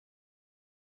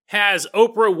Has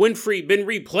Oprah Winfrey been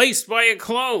replaced by a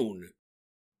clone?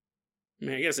 I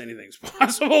mean, I guess anything's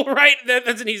possible, right?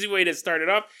 That's an easy way to start it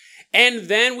off. And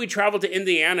then we travel to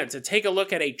Indiana to take a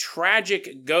look at a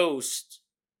tragic ghost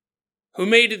who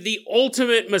made the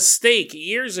ultimate mistake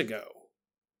years ago.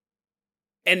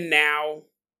 And now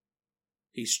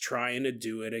he's trying to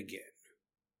do it again.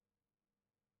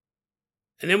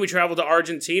 And then we travel to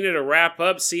Argentina to wrap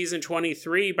up season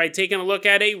 23 by taking a look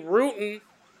at a rootin',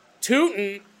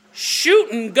 tootin',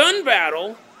 shootin' gun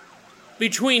battle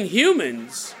between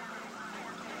humans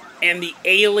and the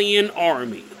alien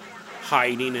army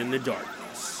hiding in the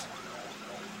darkness.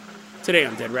 Today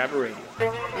on Dead Rabbit Radio.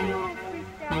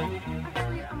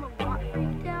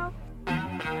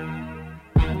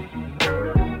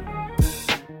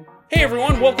 Hey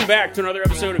everyone, welcome back to another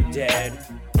episode of Dead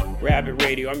Rabbit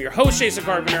Radio. I'm your host, Jason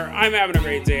Carpenter. I'm having a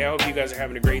great day. I hope you guys are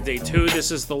having a great day too. This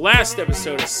is the last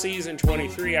episode of season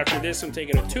 23. After this, I'm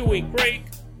taking a 2-week break.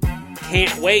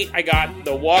 Can't wait. I got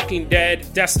The Walking Dead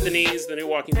Destinies, the new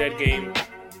Walking Dead game,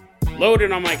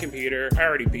 loaded on my computer. I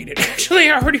already beat it. Actually,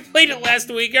 I already played it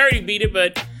last week. I already beat it,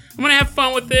 but I'm going to have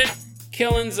fun with it.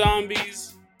 Killing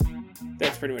zombies.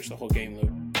 That's pretty much the whole game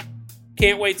loop.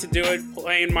 Can't wait to do it.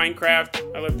 Playing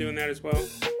Minecraft. I love doing that as well.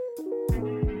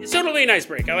 So it'll be a nice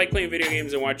break. I like playing video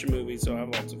games and watching movies, so I'll have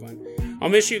lots of fun. I'll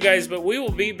miss you guys, but we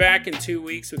will be back in 2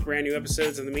 weeks with brand new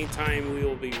episodes. In the meantime, we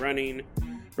will be running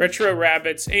Retro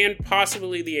Rabbits and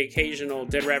possibly the occasional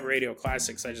Dead Rabbit Radio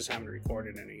Classics. I just haven't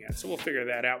recorded any yet, so we'll figure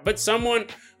that out. But someone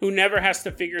who never has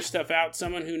to figure stuff out,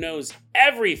 someone who knows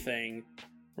everything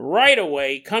right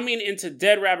away, coming into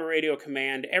Dead Rabbit Radio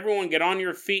Command. Everyone get on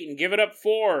your feet and give it up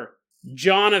for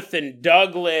Jonathan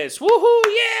Douglas. Woohoo!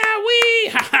 Yeah,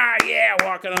 haha, yeah,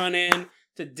 walking on in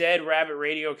to Dead Rabbit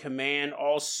Radio Command,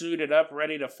 all suited up,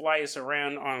 ready to fly us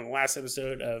around on the last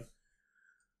episode of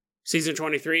Season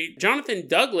 23. Jonathan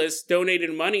Douglas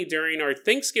donated money during our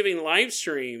Thanksgiving live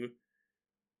stream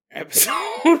episode.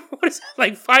 What is that,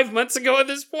 like 5 months ago at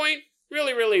this point?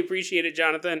 Really, really appreciate it,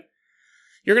 Jonathan.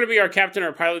 You're going to be our captain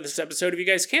or pilot this episode. If you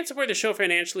guys can't support the show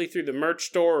financially through the merch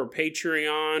store or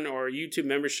Patreon or YouTube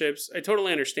memberships, I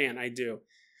totally understand. I do.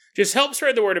 Just help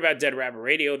spread the word about Dead Rabbit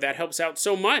Radio. That helps out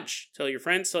so much. Tell your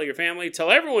friends, tell your family, tell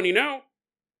everyone you know.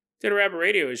 Dead Rabbit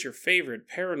Radio is your favorite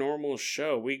paranormal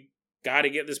show. We got to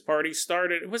get this party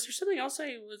started. Was there something else?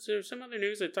 Was there some other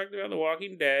news? I talked about The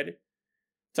Walking Dead.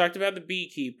 Talked about the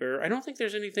Beekeeper. I don't think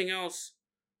there's anything else.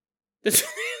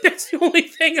 That's the only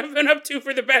thing I've been up to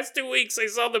for the past 2 weeks. I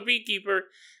saw The Beekeeper,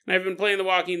 and I've been playing The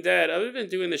Walking Dead. Other than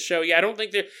doing the show, I don't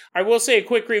think that... I will say a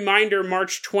quick reminder,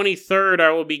 March 23rd,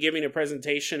 I will be giving a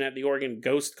presentation at the Oregon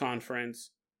Ghost Conference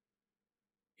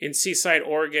in Seaside,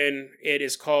 Oregon. It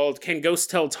is called Can Ghosts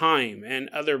Tell Time? And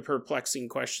Other Perplexing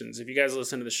Questions. If you guys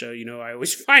listen to the show, you know I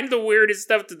always find the weirdest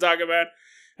stuff to talk about.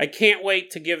 I can't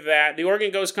wait to give that. The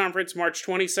Oregon Ghost Conference, March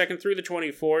 22nd through the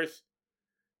 24th.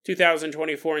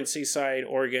 2024 in Seaside,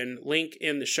 Oregon. Link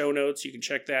in the show notes. You can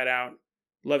check that out.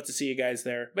 Love to see you guys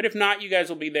there. But if not, you guys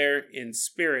will be there in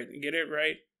spirit. Get it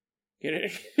right? Get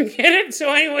it? Get it?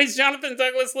 So anyways, Jonathan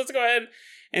Douglas, let's go ahead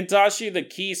and toss you the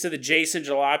keys to the Jason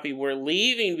Jalopy. We're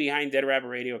leaving behind Dead Rabbit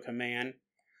Radio Command.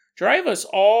 Drive us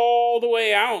all the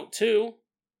way out to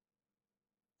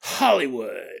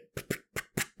Hollywood.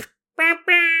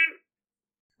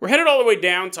 We're headed all the way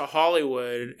down to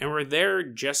Hollywood, and we're there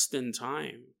just in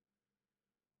time.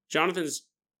 Jonathan's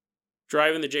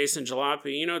driving the Jason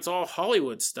Jalopy. You know, it's all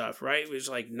Hollywood stuff, right? There's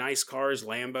like nice cars,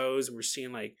 Lambos, and we're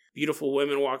seeing like beautiful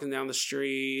women walking down the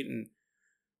street, and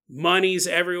money's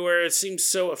everywhere. It seems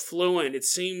so affluent. It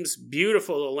seems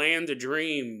beautiful, the land of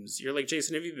dreams. You're like,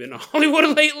 Jason, have you been to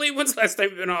Hollywood lately? When's the last time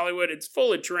you've been to Hollywood? It's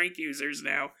full of Trank users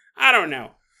now. I don't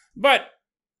know. But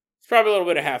it's probably a little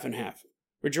bit of half and half.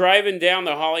 We're driving down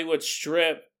the Hollywood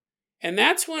Strip, and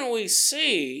that's when we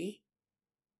see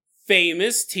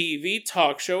famous TV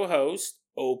talk show host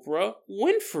Oprah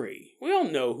Winfrey. We all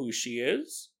know who she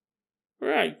is.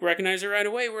 I recognize her right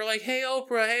away. We're like, hey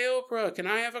Oprah, can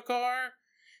I have a car?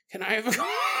 Can I have a car?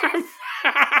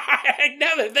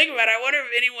 Now that I think about it, I wonder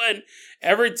if anyone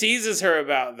ever teases her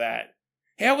about that.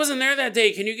 Hey, I wasn't there that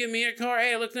day. Can you give me a car?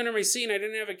 Hey, I looked under my seat and I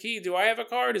didn't have a key. Do I have a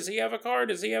car? Does he have a car?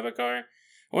 Does he have a car?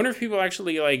 I wonder if people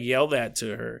actually yell that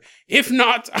to her. If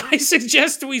not, I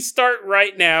suggest we start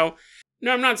right now.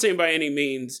 No, I'm not saying by any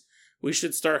means we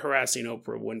should start harassing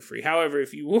Oprah Winfrey. However,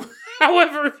 if you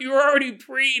were already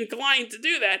pre-inclined to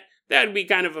do that, that would be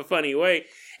kind of a funny way.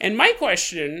 And my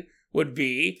question would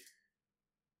be,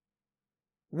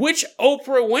 which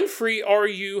Oprah Winfrey are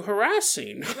you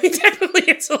harassing? I mean, technically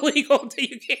it's illegal.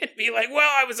 You can't be like, well,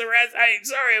 I was harassed. I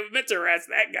meant to harass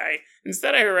that guy.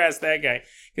 Instead, I harassed that guy.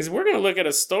 Because we're going to look at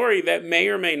a story that may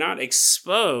or may not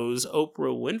expose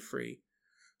Oprah Winfrey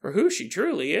for who she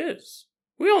truly is.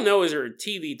 We all know as her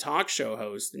TV talk show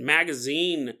host and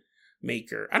magazine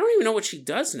maker. I don't even know what she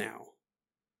does now.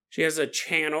 She has a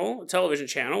television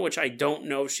channel, which I don't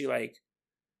know if she,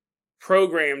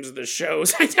 programs the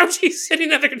shows. I doubt she's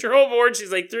sitting at the control board.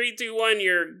 She's like, 3, 2,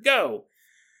 1, go.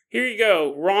 Here you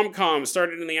go. Rom-com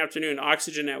started in the afternoon.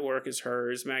 Oxygen Network is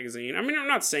hers magazine. I mean, I'm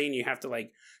not saying you have to,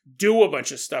 do a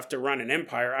bunch of stuff to run an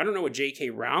empire. I don't know what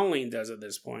J.K. Rowling does at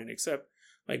this point, except,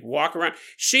 walk around.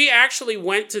 She actually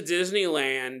went to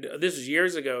Disneyland. This was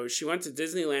years ago. She went to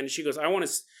Disneyland, and she goes,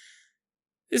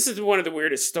 this is one of the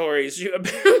weirdest stories.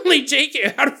 Apparently,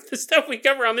 out of the stuff we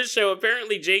cover on this show,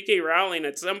 apparently J.K. Rowling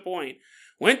at some point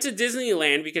went to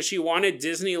Disneyland because she wanted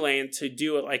Disneyland to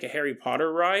do it like a Harry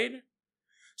Potter ride.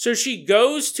 So she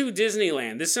goes to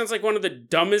Disneyland. This sounds like one of the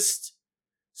dumbest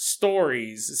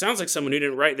stories. It sounds like someone who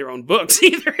didn't write their own books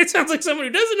either. It sounds like someone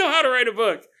who doesn't know how to write a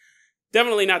book.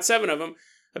 Definitely not 7 of them.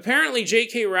 Apparently,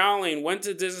 J.K. Rowling went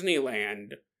to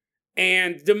Disneyland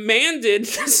and demanded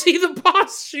to see the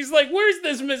boss. She's like, where's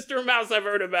this Mr. Mouse I've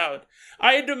heard about?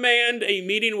 I demand a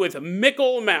meeting with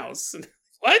Mickle Mouse.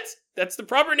 What? That's the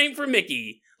proper name for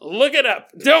Mickey. Look it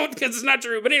up. Don't, because it's not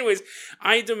true. But anyways,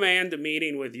 I demand a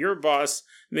meeting with your boss,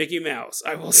 Mickey Mouse.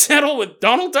 I will settle with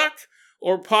Donald Duck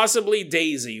or possibly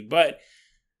Daisy. But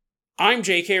I'm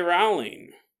J.K.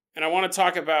 Rowling, and I want to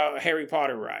talk about Harry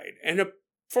Potter ride. And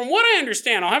from what I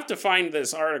understand, I'll have to find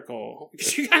this article,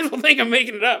 because you guys will think I'm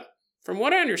making it up. From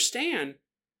what I understand,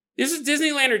 this is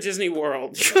Disneyland or Disney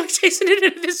World. You're chasing it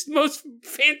into this most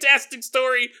fantastic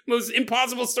story, most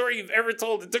impossible story you've ever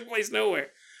told. It took place nowhere.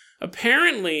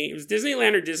 Apparently, it was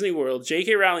Disneyland or Disney World.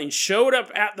 J.K. Rowling showed up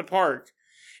at the park,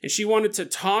 and she wanted to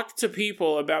talk to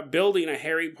people about building a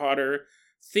Harry Potter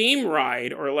theme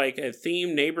ride or a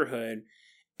theme neighborhood.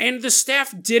 And the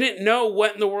staff didn't know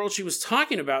what in the world she was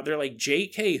talking about. They're like,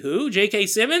 J.K. who? J.K.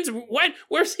 Simmons? What?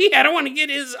 Where's he? I don't want to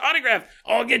get his autograph.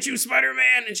 I'll get you,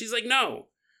 Spider-Man. And she's like, no.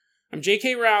 I'm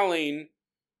J.K. Rowling.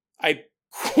 I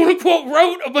quote-unquote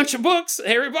wrote a bunch of books,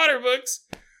 Harry Potter books.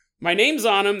 My name's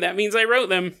on them. That means I wrote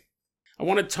them. I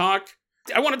want to talk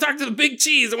to the big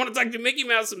cheese. I want to talk to Mickey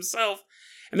Mouse himself.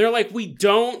 And they're like, we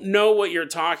don't know what you're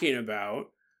talking about.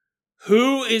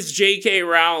 Who is J.K.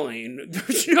 Rowling?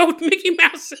 Mickey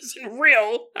Mouse isn't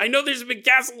real. I know there's a big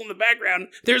castle in the background.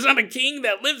 There's not a king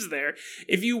that lives there.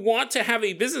 If you want to have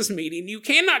a business meeting, you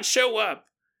cannot show up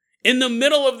in the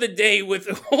middle of the day with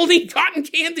holding cotton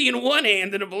candy in one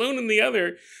hand and a balloon in the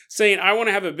other, saying, I want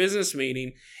to have a business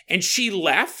meeting. And she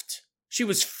left. She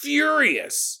was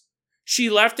furious. She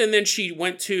left, and then she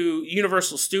went to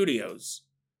Universal Studios.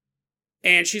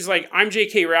 And she's like, I'm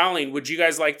J.K. Rowling. Would you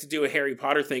guys like to do a Harry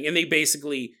Potter thing? And they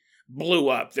basically blew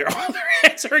up. All their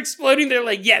heads are exploding. They're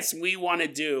like, yes, we want to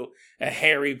do a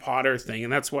Harry Potter thing.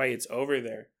 And that's why it's over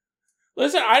there.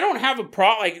 Listen, I don't have a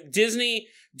problem. Disney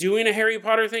doing a Harry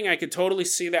Potter thing, I could totally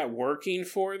see that working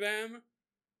for them.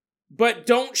 But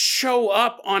don't show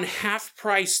up on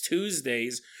half-price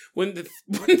Tuesdays when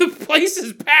the place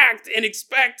is packed and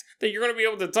expect that you're going to be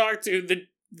able to talk to the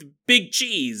big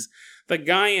cheese. The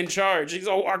guy in charge, he's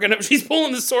all walking up, she's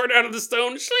pulling the sword out of the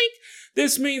stone. Shlink!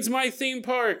 This means my theme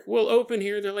park will open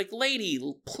here. They're like, lady,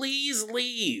 please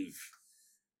leave.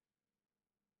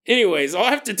 Anyways, I'll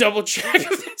have to double check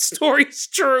if that story's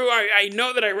true. I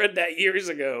know that I read that years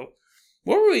ago.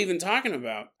 What were we even talking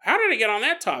about? How did I get on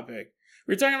that topic?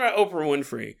 We were talking about Oprah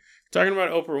Winfrey.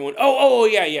 Oh,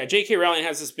 yeah. J.K. Rowling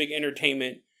has this big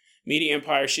entertainment media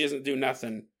empire. She doesn't do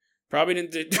nothing. Probably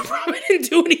didn't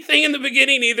do anything in the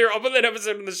beginning either. I'll put that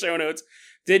episode in the show notes.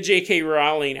 Did J.K.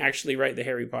 Rowling actually write the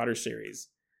Harry Potter series?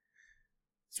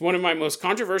 It's one of my most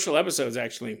controversial episodes,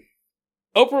 actually.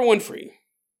 Oprah Winfrey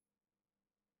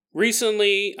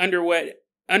recently underwent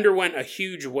a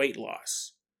huge weight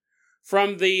loss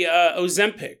from the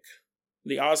Ozempic,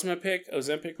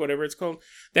 whatever it's called.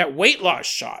 That weight loss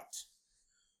shot.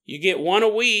 You get one a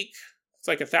week. It's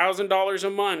like $1,000 a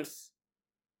month.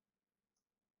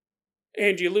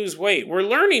 And you lose weight. We're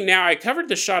learning now. I covered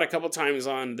the shot a couple times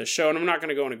on the show, and I'm not going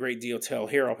to go into great detail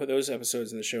here. I'll put those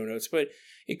episodes in the show notes. But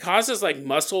it causes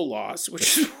muscle loss,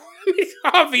 which is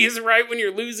obvious, right? When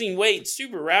you're losing weight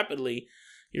super rapidly,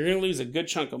 you're going to lose a good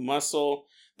chunk of muscle.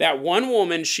 That one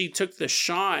woman, she took the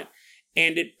shot,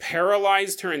 and it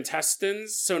paralyzed her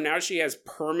intestines. So now she has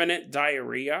permanent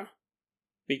diarrhea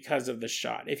because of the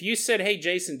shot. If you said, hey,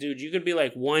 Jason, dude, you could be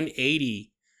 180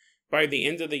 by the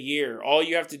end of the year. All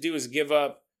you have to do is give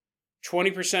up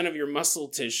 20% of your muscle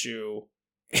tissue,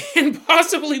 and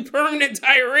possibly permanent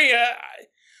diarrhea,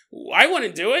 I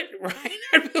wouldn't do it, right?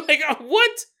 I'd be like, oh,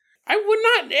 what? I would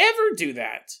not ever do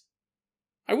that.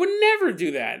 I would never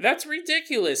do that. That's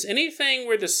ridiculous. Anything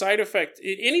where the side effect,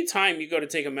 anytime you go to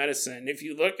take a medicine, if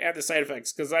you look at the side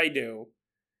effects, because I do,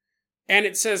 and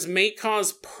it says may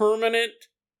cause permanent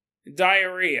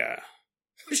diarrhea,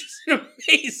 which is an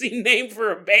amazing name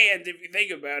for a band if you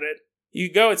think about it.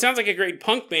 You go, it sounds like a great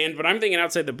punk band, but I'm thinking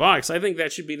outside the box. I think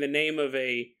that should be the name of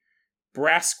a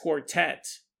brass quartet.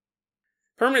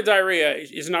 Permanent diarrhea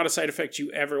is not a side effect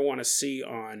you ever want to see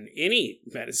on any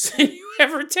medicine you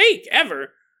ever take,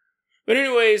 ever. But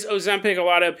anyways, Ozempic, a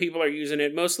lot of people are using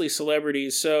it, mostly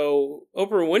celebrities. So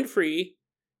Oprah Winfrey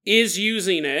is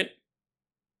using it.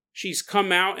 She's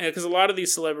come out, because a lot of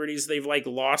these celebrities, they've like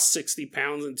lost 60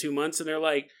 pounds in 2 months, and they're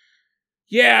like,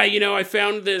 yeah, I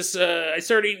found this, I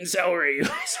started eating celery.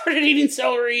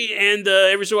 And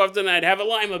every so often I'd have a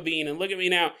lima bean, and look at me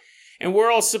now. And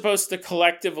we're all supposed to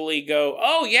collectively go,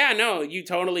 oh yeah, no, you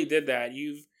totally did that.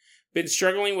 You've been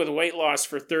struggling with weight loss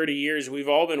for 30 years. We've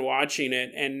all been watching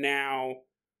it, and now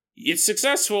it's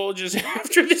successful just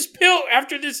after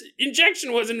this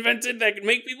injection was invented that could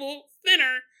make people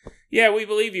thinner. Yeah, we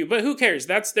believe you, but who cares?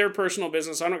 That's their personal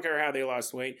business. I don't care how they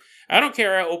lost weight. I don't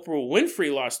care how Oprah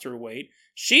Winfrey lost her weight.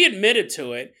 She admitted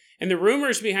to it, and the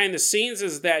rumors behind the scenes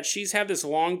is that she's had this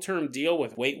long-term deal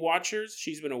with Weight Watchers.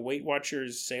 She's been a Weight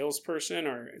Watchers salesperson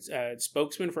or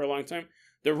spokesman for a long time.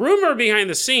 The rumor behind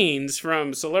the scenes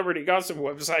from celebrity gossip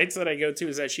websites that I go to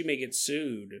is that she may get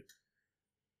sued.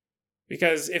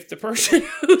 Because if the person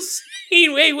who's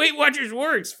saying, hey, Weight Watchers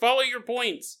works, follow your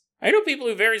points. I know people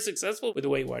who are very successful with the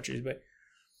Weight Watchers, but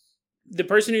the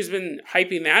person who's been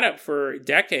hyping that up for a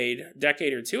decade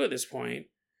or two at this point,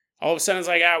 all of a sudden it's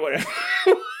like, whatever.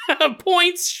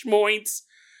 Points, schmoints.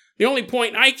 The only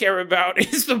point I care about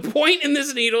is the point in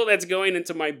this needle that's going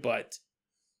into my butt.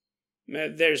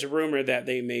 There's a rumor that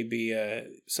they may be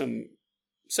some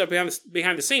stuff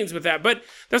behind the scenes with that, but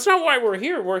that's not why we're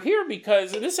here. We're here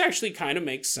because, and this actually kind of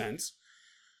makes sense.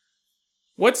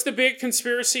 What's the big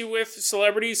conspiracy with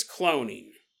celebrities? Cloning.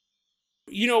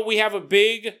 We have a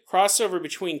big crossover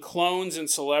between clones and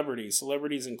celebrities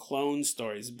and clone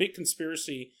stories. A big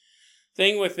conspiracy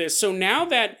thing with this. So now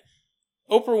that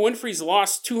Oprah Winfrey's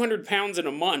lost 200 pounds in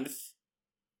a month,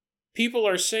 people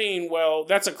are saying, well,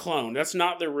 that's a clone. That's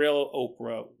not the real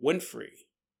Oprah Winfrey.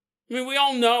 I mean, we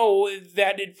all know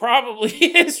that it probably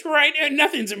is, right?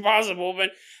 Nothing's impossible,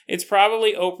 but it's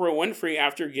probably Oprah Winfrey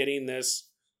after getting this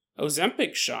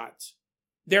Ozempic shot.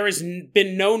 There has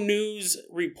been no news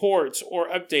reports or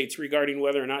updates regarding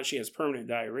whether or not she has permanent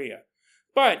diarrhea.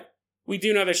 But we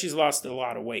do know that she's lost a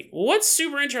lot of weight. What's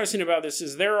super interesting about this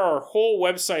is there are whole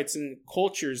websites and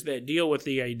cultures that deal with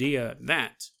the idea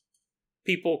that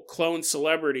people clone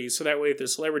celebrities, so that way if the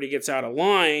celebrity gets out of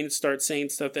line, starts saying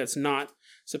stuff that's not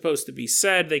supposed to be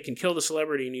said, they can kill the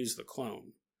celebrity and use the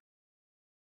clone.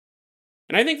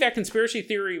 And I think that conspiracy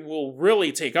theory will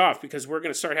really take off because we're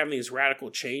going to start having these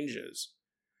radical changes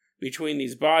between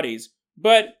these bodies.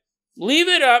 But leave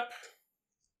it up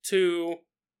to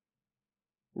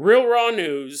Real Raw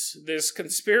News, this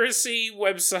conspiracy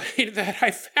website that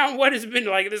I found what has been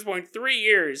like at this point 3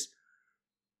 years.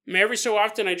 I mean, every so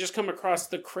often I just come across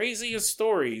the craziest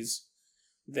stories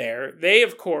there. They,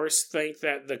 of course, think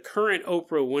that the current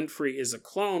Oprah Winfrey is a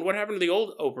clone. What happened to the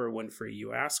old Oprah Winfrey,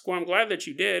 you ask? Well, I'm glad that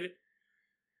you did.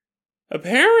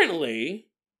 Apparently,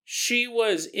 she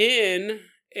was in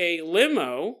a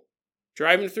limo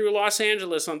driving through Los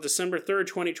Angeles on December 3rd,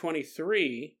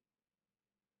 2023,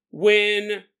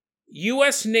 when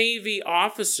U.S. Navy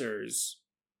officers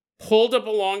pulled up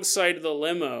alongside the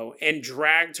limo and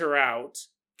dragged her out,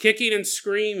 kicking and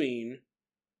screaming.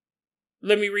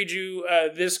 Let me read you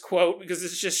this quote because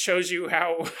this just shows you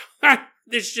how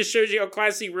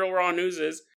classy Real Raw News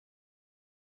is.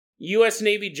 U.S.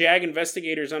 Navy JAG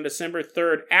investigators on December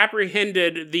 3rd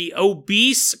apprehended the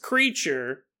obese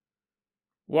creature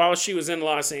while she was in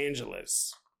Los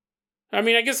Angeles. I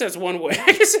mean, I guess that's one way.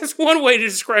 To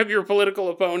describe your political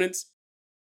opponents.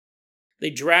 They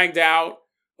dragged out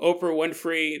Oprah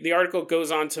Winfrey. The article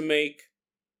goes on to make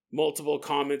multiple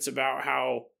comments about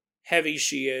how heavy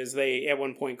she is. They, at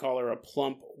one point, call her a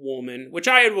plump woman, which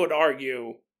I would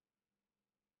argue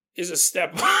is a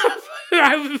step up.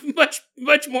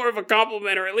 much more of a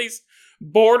compliment, or at least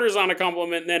borders on a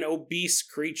compliment, than obese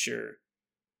creature.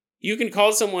 You can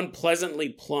call someone pleasantly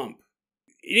plump.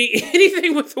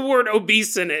 Anything with the word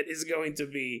obese in it is going to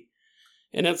be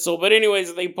an insult. But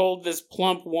anyways, they pulled this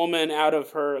plump woman out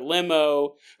of her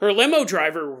limo. Her limo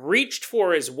driver reached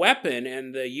for his weapon,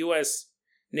 and the U.S.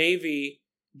 Navy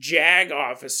JAG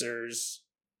officers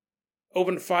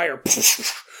opened fire.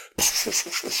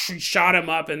 Shot him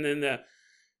up, and then the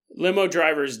limo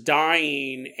driver's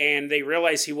dying, and they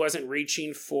realized he wasn't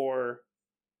reaching for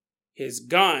his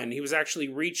gun. He was actually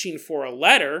reaching for a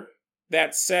letter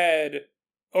that said,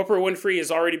 Oprah Winfrey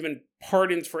has already been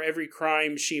pardoned for every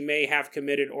crime she may have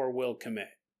committed or will commit.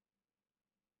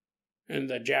 And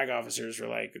the JAG officers were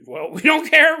like, well, we don't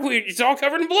care. It's all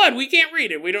covered in blood. We can't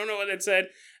read it. We don't know what it said.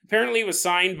 Apparently it was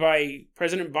signed by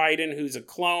President Biden, who's a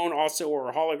clone also, or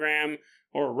a hologram,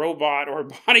 or a robot, or a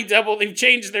body double. They've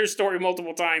changed their story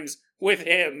multiple times with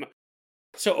him.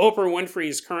 So Oprah Winfrey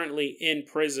is currently in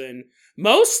prison,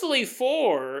 mostly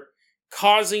for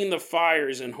causing the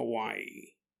fires in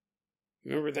Hawaii.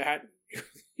 Remember that?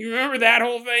 You remember that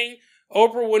whole thing?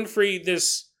 Oprah Winfrey,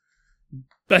 this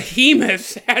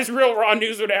behemoth, as Real Raw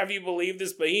News would have you believe,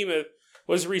 this behemoth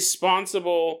was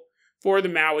responsible for the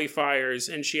Maui fires,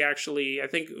 and she actually, I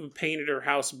think, painted her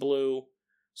house blue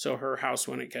so her house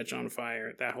wouldn't catch on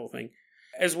fire, that whole thing.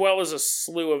 As well as a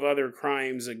slew of other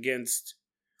crimes against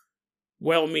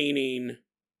well-meaning,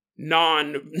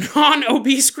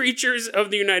 non-obese creatures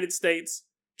of the United States,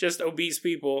 just obese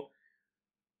people.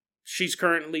 She's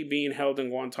currently being held in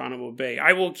Guantanamo Bay.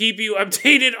 I will keep you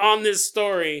updated on this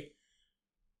story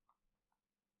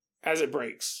as it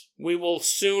breaks. We will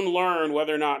soon learn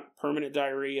whether or not permanent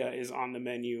diarrhea is on the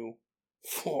menu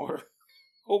for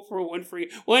Oprah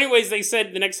Winfrey. Well, anyways, they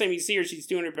said the next time you see her, she's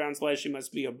 200 pounds less. She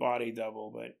must be a body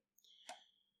double, but...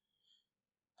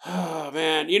 Oh,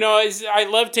 man. You know, I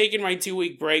love taking my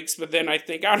 2-week breaks, but then I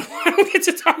think I don't get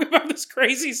to talk about this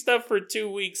crazy stuff for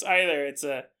 2 weeks either. It's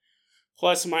a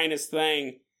plus-minus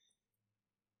thing.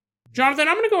 Jonathan,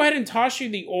 I'm going to go ahead and toss you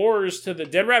the oars to the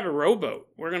Dead Rabbit rowboat.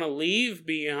 We're going to leave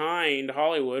behind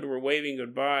Hollywood. We're waving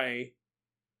goodbye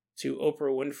to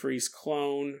Oprah Winfrey's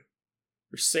clone.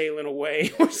 We're sailing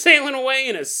away. We're sailing away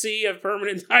in a sea of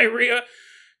permanent diarrhea.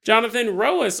 Jonathan,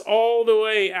 row us all the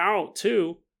way out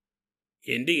to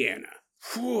Indiana.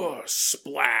 Whew,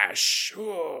 splash.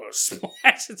 Whew,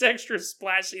 splash. It's extra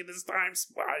splashy this time.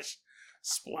 Splash.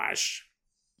 Splash.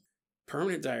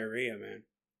 Permanent diarrhea, man.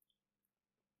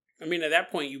 I mean, at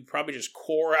that point, you'd probably just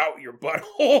core out your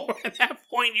butthole. At that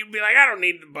point, you'd be like, I don't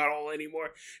need the butthole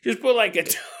anymore. Just put like a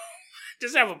tube.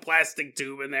 Just have a plastic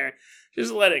tube in there.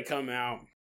 Just let it come out.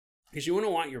 Because you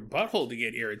wouldn't want your butthole to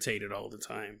get irritated all the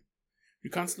time.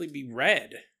 You'd constantly be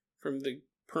red from the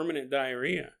permanent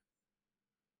diarrhea.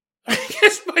 I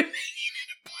guess by making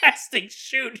it a plastic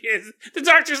chute, the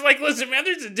doctor's like, listen, man,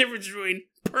 there's a difference between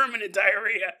permanent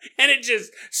diarrhea and it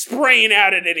just spraying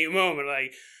out at any moment.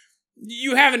 Like,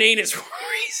 you have an anus for a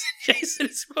reason, Jason.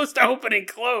 It's supposed to open and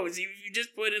close. You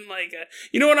just put in like a...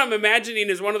 You know what I'm imagining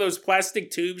is one of those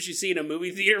plastic tubes you see in a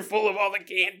movie theater full of all the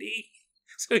candy?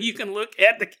 So you can look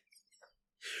at the...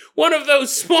 One of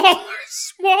those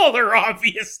smaller,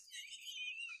 obviously.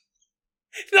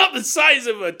 Not the size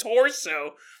of a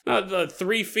torso. Not the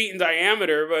 3 feet in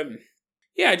diameter, but...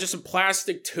 Yeah, just a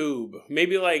plastic tube.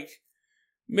 Maybe like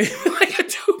a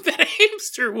tube that a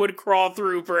hamster would crawl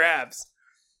through, perhaps.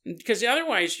 Because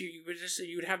otherwise,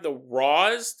 you'd have the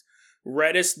rawest,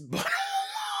 reddest butt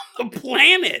on the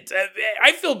planet.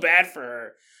 I feel bad for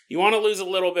her. You want to lose a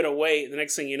little bit of weight, the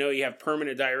next thing you know, you have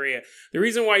permanent diarrhea. The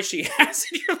reason why she has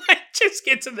it, you're like, just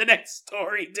get to the next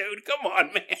story, dude. Come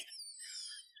on, man.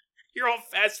 You're all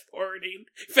fast-forwarding.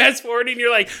 Fast-forwarding,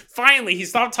 you're like, finally, he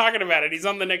stopped talking about it. He's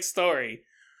on the next story.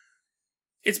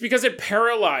 It's because it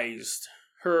paralyzed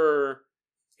her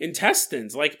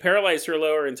intestines, like paralyzed her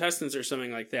lower intestines or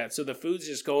something like that. So the food's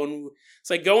just going,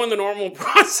 it's like going the normal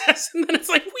process, and then it's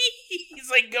like, whee! It's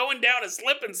like going down a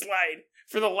slip and slide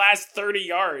for the last 30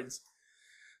 yards.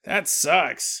 That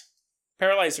sucks.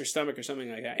 Paralyzed her stomach or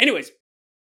something like that. Anyways,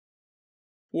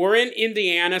 we're in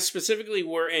Indiana. Specifically,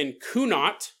 we're in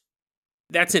Kunot.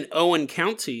 That's in Owen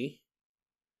County,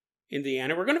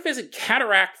 Indiana. We're going to visit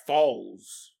Cataract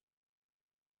Falls.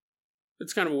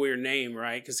 It's kind of a weird name,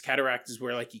 right? Because cataract is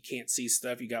where, like, you can't see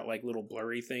stuff. You got, like, little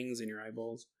blurry things in your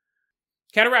eyeballs.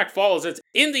 Cataract Falls, it's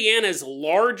Indiana's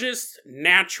largest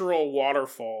natural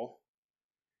waterfall.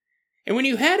 And when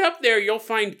you head up there, you'll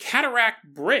find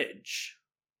Cataract Bridge.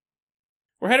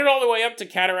 We're headed all the way up to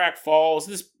Cataract Falls.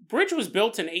 This bridge was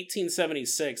built in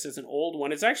 1876. It's an old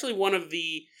one. It's actually one of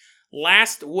the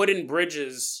last wooden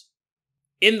bridges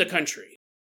in the country.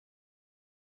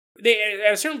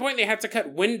 At a certain point, they had to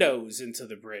cut windows into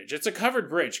the bridge. It's a covered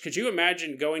bridge. Could you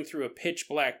imagine going through a pitch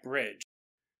black bridge?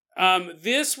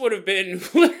 This would have been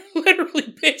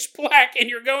literally pitch black, and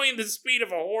you're going the speed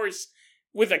of a horse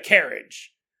with a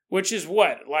carriage, which is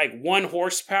what, like 1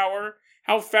 horsepower?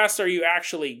 How fast are you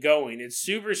actually going? It's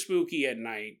super spooky at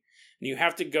night. and you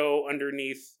have to go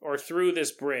underneath or through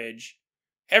this bridge.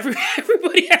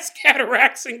 Everybody has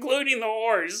cataracts, including the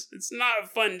horse. It's not a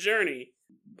fun journey.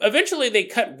 Eventually, they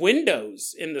cut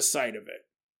windows in the side of it,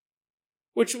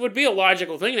 which would be a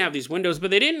logical thing to have these windows,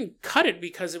 but they didn't cut it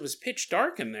because it was pitch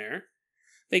dark in there.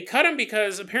 They cut them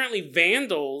because apparently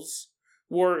vandals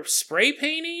were spray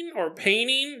painting or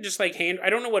painting, just like I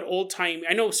don't know what old time,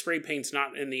 I know spray paint's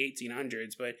not in the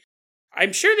 1800s, but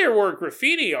I'm sure there were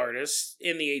graffiti artists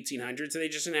in the 1800s and they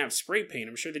just didn't have spray paint.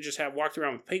 I'm sure they just walked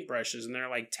around with paintbrushes and they're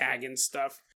like tagging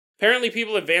stuff. Apparently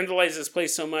people have vandalized this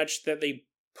place so much that they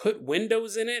put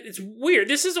windows in it. It's weird.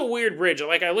 This is a weird bridge.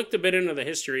 Like, I looked a bit into the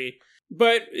history,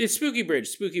 but it's Spooky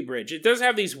Bridge. It does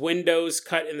have these windows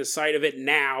cut in the side of it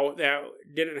now that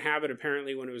didn't have it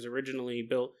apparently when it was originally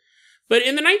built. But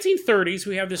in the 1930s,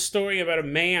 we have this story about a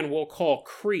man we'll call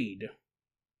Creed.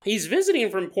 He's visiting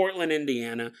from Portland,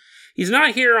 Indiana. He's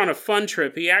not here on a fun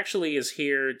trip. He actually is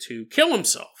here to kill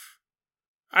himself.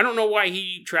 I don't know why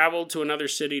he traveled to another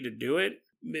city to do it.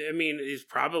 I mean, it's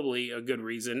probably a good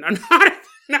reason.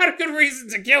 Not a good reason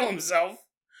to kill himself.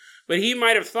 But he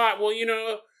might have thought, well,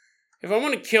 if I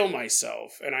want to kill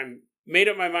myself, and I'm made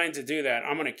up my mind to do that,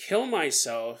 I'm going to kill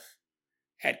myself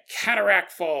at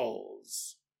Cataract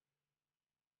Falls.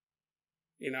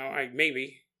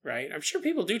 Maybe, right? I'm sure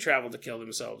people do travel to kill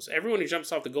themselves. Everyone who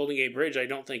jumps off the Golden Gate Bridge, I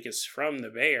don't think is from the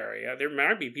Bay Area. There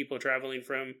might be people traveling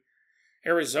from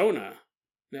Arizona.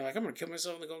 And they're like, I'm going to kill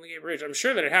myself on the Golden Gate Bridge. I'm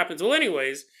sure that it happens. Well,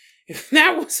 anyways, if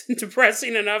that wasn't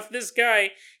depressing enough, this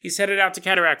guy, he's headed out to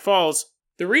Cataract Falls.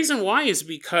 The reason why is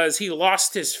because he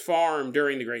lost his farm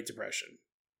during the Great Depression.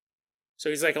 So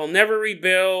he's like, I'll never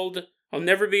rebuild. I'll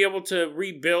never be able to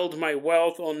rebuild my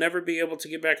wealth. I'll never be able to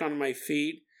get back on my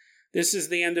feet. This is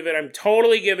the end of it. I'm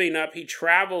totally giving up. He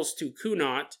travels to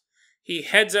Kunot. He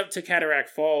heads up to Cataract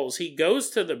Falls. He goes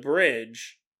to the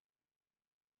bridge,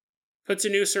 puts a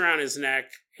noose around his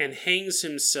neck, and hangs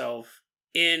himself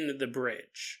in the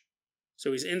bridge.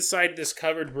 So he's inside this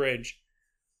covered bridge.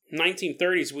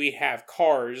 1930s, we have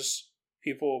cars.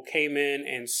 People came in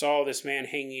and saw this man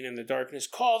hanging in the darkness.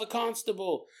 Call the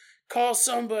constable. Call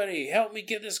somebody. Help me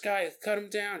get this guy. Cut him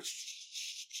down.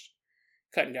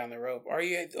 Cutting down the rope. Are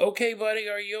you okay, buddy?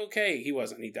 Are you okay? He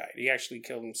wasn't. He died. He actually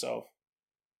killed himself.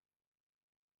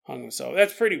 Hung himself.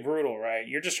 That's pretty brutal, right?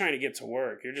 You're just trying to get to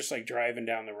work. You're just like driving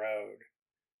down the road.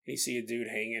 And you see a dude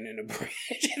hanging in a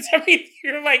bridge.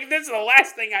 You're like, this is the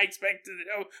last thing I expected to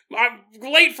know. I'm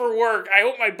late for work. I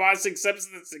hope my boss accepts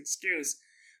this excuse.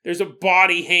 There's a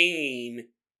body hanging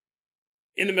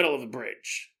in the middle of the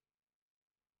bridge.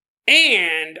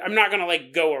 And I'm not going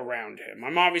to, go around him.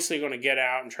 I'm obviously going to get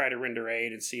out and try to render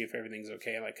aid and see if everything's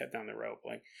okay and, cut down the rope.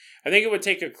 I think it would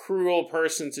take a cruel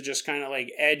person to just kind of,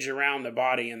 edge around the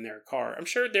body in their car. I'm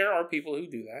sure there are people who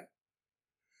do that.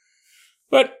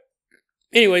 But,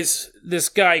 anyways, this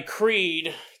guy,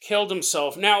 Creed, killed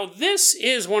himself. Now, this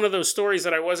is one of those stories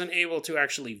that I wasn't able to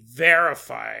actually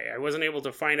verify. I wasn't able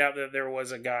to find out that there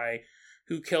was a guy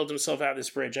who killed himself out of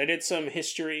this bridge. I did some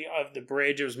history of the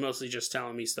bridge. It was mostly just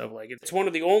telling me stuff like it. It's one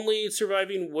of the only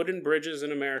surviving wooden bridges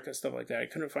in America, stuff like that. I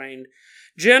couldn't find...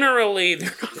 Generally,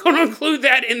 they're not going to include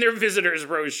that in their visitor's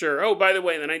brochure. Oh, by the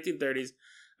way, in the 1930s,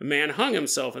 a man hung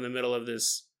himself in the middle of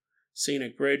this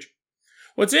scenic bridge.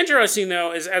 What's interesting,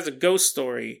 though, is as a ghost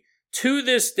story, to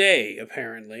this day,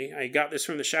 apparently, I got this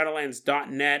from the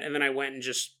Shadowlands.net, and then I went and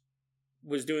just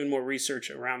was doing more research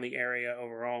around the area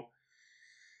overall.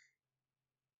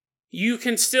 You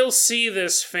can still see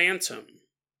this phantom.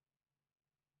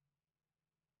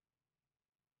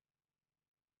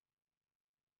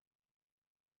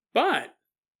 But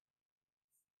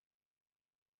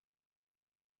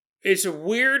it's a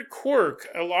weird quirk.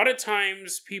 A lot of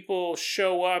times people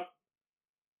show up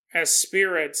as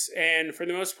spirits, and for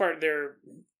the most part, they're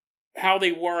how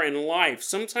they were in life.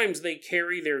 Sometimes they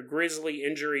carry their grisly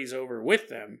injuries over with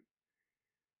them.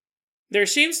 There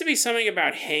seems to be something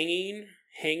about hanging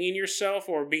yourself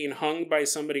or being hung by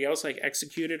somebody else, like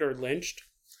executed or lynched,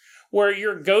 where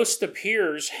your ghost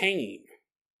appears hanging.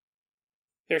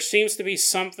 There seems to be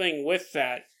something with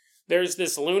that. There's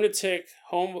this lunatic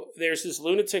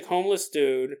homeless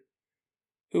dude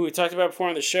who we talked about before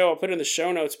on the show. I'll put it in the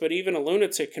show notes, but even a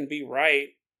lunatic can be right.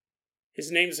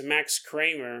 His name's Max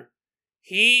Kramer.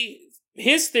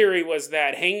 His theory was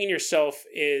that hanging yourself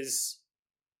is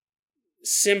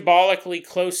symbolically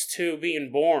close to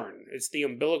being born. It's the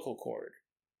umbilical cord.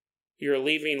 You're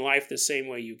leaving life the same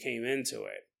way you came into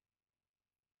it.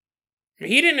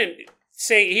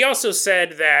 He also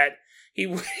said that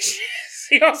he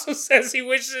says he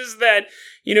wishes that,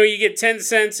 you get 10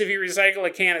 cents if you recycle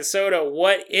a can of soda.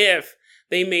 What if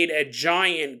they made a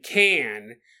giant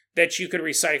can that you could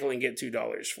recycle and get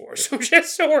 $2 for. So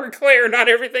just so we're clear, not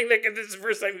everything this is the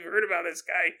first time you've heard about this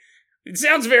guy. It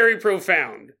sounds very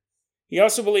profound. He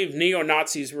also believed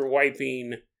neo-Nazis were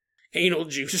wiping anal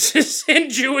juices and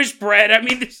Jewish bread. I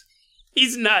mean,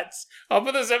 he's nuts. I'll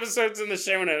put those episodes in the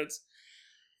show notes.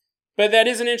 But that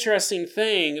is an interesting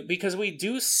thing because we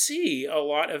do see a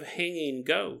lot of hanging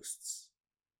ghosts.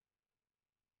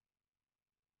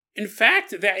 In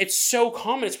fact, that it's so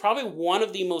common. It's probably one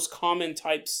of the most common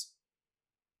types.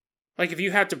 Like if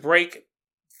you had to break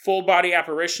full body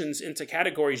apparitions into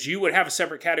categories, you would have a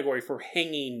separate category for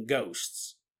hanging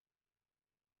ghosts.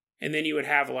 And then you would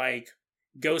have like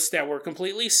ghosts that were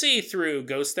completely see-through,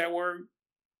 ghosts that were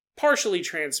partially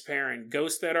transparent,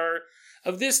 ghosts that are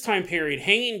of this time period.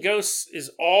 Hanging ghosts is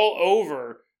all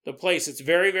over the place. It's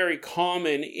very, very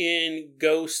common in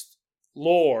ghost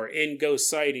lore, in ghost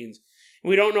sightings.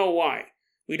 We don't know why.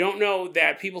 We don't know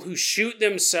that people who shoot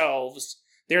themselves,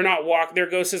 their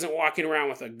ghost isn't walking around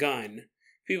with a gun.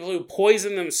 People who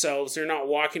poison themselves, they're not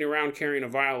walking around carrying a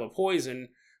vial of poison.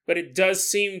 But it does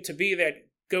seem to be that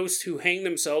ghosts who hang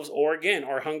themselves, or again,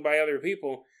 are hung by other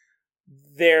people,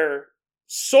 their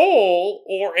soul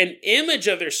or an image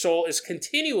of their soul is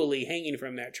continually hanging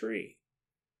from that tree.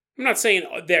 I'm not saying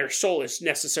their soul is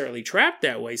necessarily trapped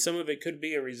that way. Some of it could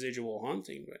be a residual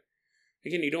haunting, but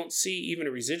again, you don't see even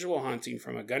a residual haunting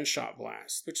from a gunshot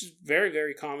blast, which is a very,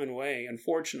 very common way,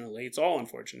 unfortunately. It's all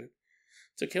unfortunate,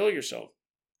 to kill yourself.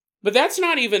 But that's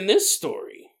not even this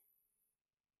story.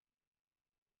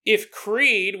 If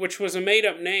Creed, which was a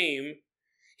made-up name,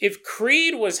 if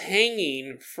Creed was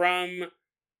hanging from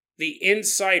the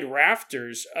inside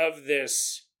rafters of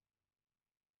this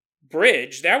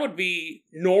bridge, that would be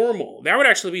normal. That would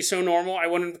actually be so normal I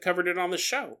wouldn't have covered it on the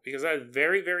show, because that is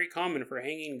very, very common for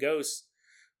hanging ghosts.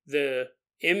 The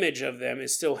image of them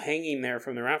is still hanging there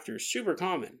from the rafters. Super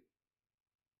common.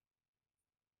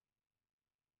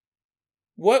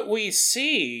 What we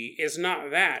see is not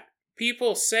that.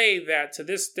 People say that to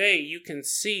this day you can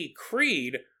see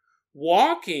Creed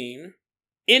walking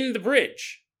in the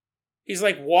bridge. He's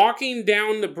like walking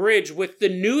down the bridge with the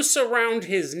noose around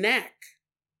his neck.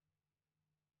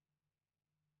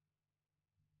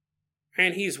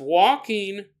 And he's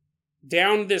walking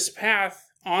down this path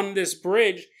on this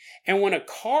bridge, and when a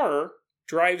car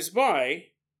drives by,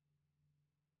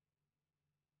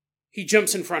 he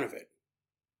jumps in front of it.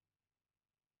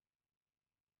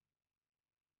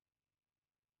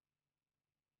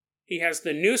 He has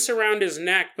the noose around his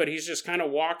neck, but he's just kind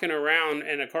of walking around,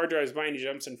 and a car drives by and he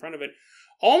jumps in front of it,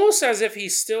 almost as if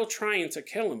he's still trying to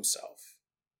kill himself.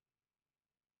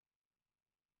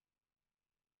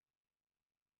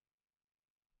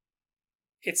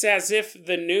 It's as if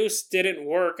the noose didn't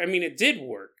work. I mean, it did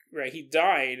work, right? He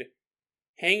died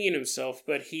hanging himself,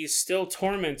 but he's still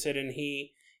tormented, and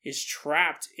he is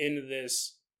trapped in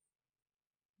this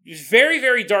very,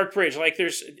 very dark bridge. Like,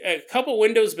 there's a couple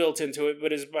windows built into it,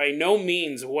 but is by no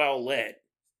means well lit.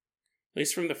 At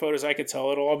least from the photos I could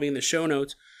tell. It'll all be in the show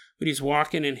notes. But he's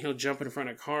walking, and he'll jump in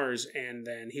front of cars, and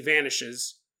then he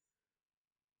vanishes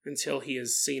until he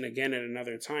is seen again at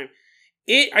another time.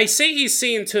 I say he's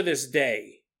seen to this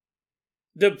day.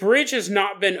 The bridge has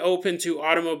not been open to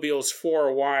automobiles for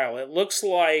a while. It looks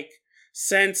like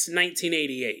since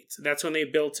 1988. That's when they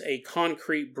built a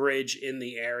concrete bridge in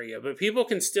the area. But people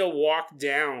can still walk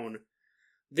down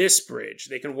this bridge.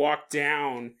 They can walk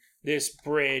down this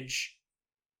bridge,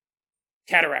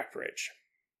 Cataract Bridge.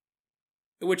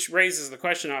 Which raises the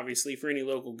question, obviously, for any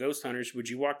local ghost hunters. Would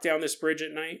you walk down this bridge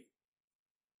at night?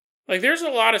 Like, there's a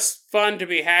lot of fun to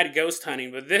be had ghost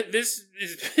hunting, but this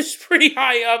is pretty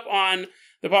high up on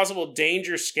the possible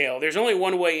danger scale. There's only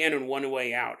one way in and one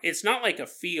way out. It's not like a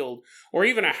field or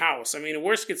even a house. I mean, the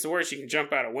worst gets the worst, you can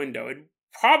jump out a window. It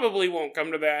probably won't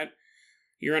come to that.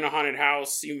 You're in a haunted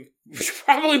house. You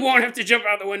probably won't have to jump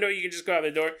out the window. You can just go out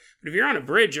the door. But if you're on a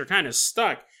bridge, you're kind of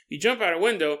stuck. If you jump out a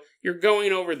window, you're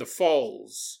going over the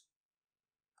falls.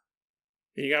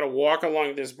 And you got to walk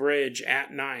along this bridge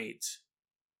at night,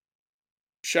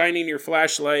 shining your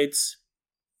flashlights.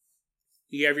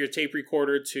 You have your tape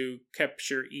recorder to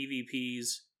capture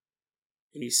EVPs,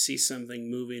 and you see something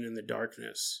moving in the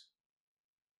darkness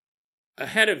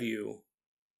ahead of you,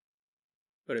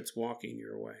 but it's walking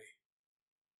your way.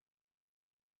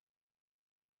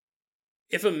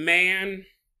 If a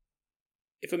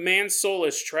man's soul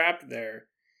is trapped there,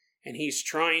 and he's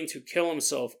trying to kill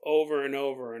himself over and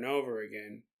over and over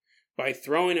again by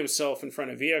throwing himself in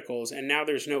front of vehicles, and now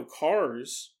there's no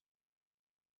cars,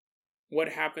 what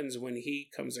happens when he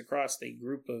comes across a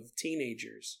group of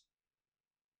teenagers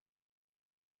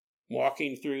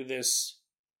walking through this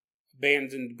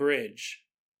abandoned bridge,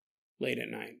 late at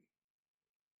night.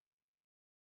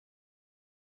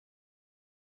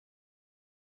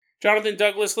 Jonathan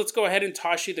Douglas, let's go ahead and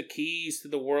toss you the keys to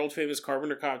the world-famous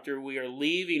Carpenter copter we are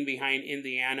leaving behind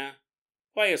Indiana.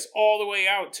 Fly us all the way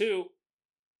out to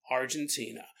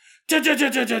Argentina.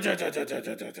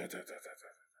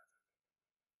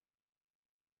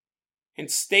 And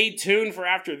stay tuned for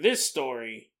after this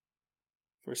story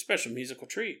for a special musical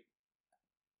treat.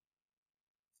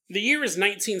 The year is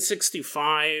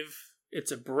 1965.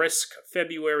 It's a brisk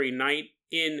February night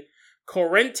in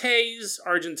Corrientes,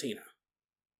 Argentina.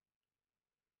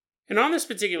 And on this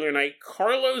particular night,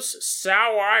 Carlos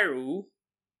Sawaru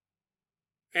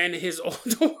and his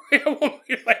older...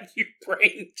 like your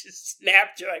brain just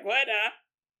snapped. You're like, what?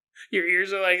 Your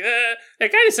ears are like,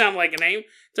 that kind of sounds like a name.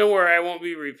 Don't worry, I won't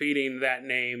be repeating that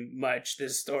name much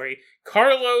this story.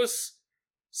 Carlos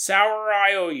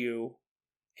Sawaru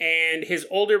and his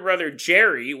older brother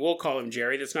Jerry, we'll call him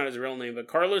Jerry, that's not his real name, but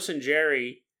Carlos and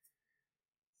Jerry,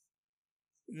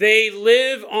 they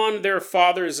live on their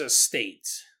father's estate.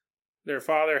 Their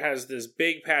father has this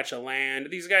big patch of land.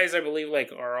 These guys, I believe,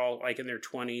 are all in their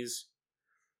 20s.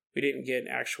 We didn't get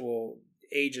actual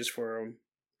ages for them.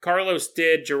 Carlos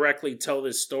did directly tell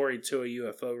this story to a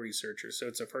UFO researcher, so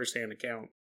it's a first-hand account.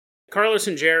 Carlos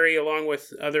and Jerry, along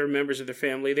with other members of their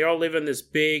family, they all live in this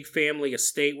big family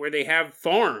estate where they have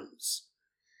farms.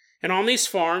 And on these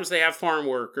farms, they have farm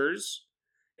workers.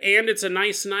 And it's a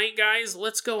nice night, guys.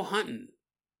 Let's go hunting.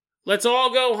 Let's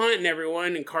all go hunting,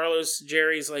 everyone. And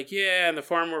Jerry's like, yeah. And the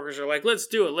farm workers are like, let's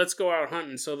do it. Let's go out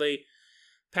hunting. So they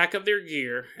pack up their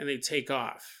gear and they take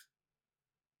off.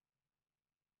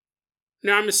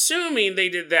 Now, I'm assuming they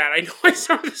did that. I know I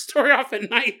started the story off at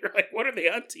night. You're like, what are they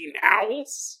hunting?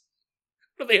 Owls?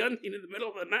 What are they hunting in the middle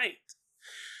of the night?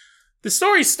 The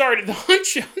story started, the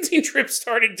hunting trip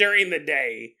started during the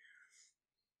day.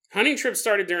 Hunting trip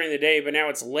started during the day, but now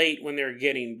it's late when they're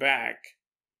getting back.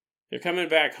 They're coming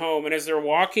back home, and as they're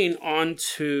walking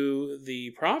onto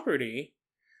the property,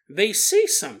 they see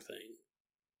something.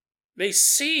 They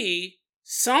see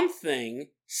something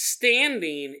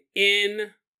standing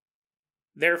in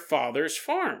their father's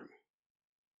farm.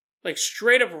 Like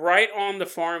straight up right on the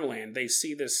farmland, they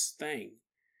see this thing.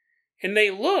 And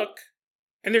they look,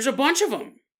 and there's a bunch of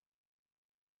them.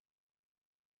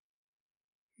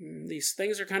 These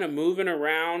things are kind of moving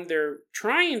around. They're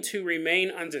trying to remain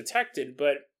undetected,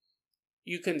 but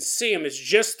you can see them. It's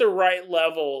just the right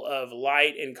level of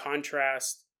light and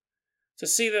contrast to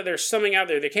see that there's something out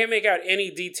there. They can't make out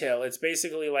any detail. It's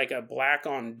basically like a black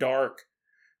on dark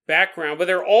background, but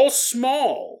they're all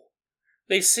small.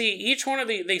 They see each one of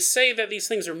they say that these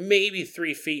things are maybe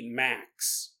 3 feet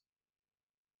max.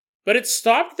 But it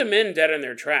stopped the men dead in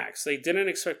their tracks. They didn't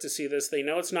expect to see this. They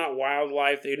know it's not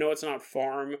wildlife. They know it's not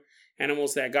farm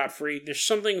animals that got free. There's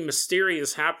something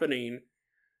mysterious happening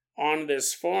on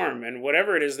this farm. And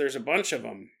whatever it is, there's a bunch of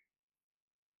them.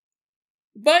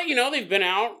 But, they've been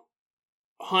out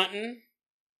hunting.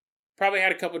 Probably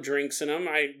had a couple drinks in them.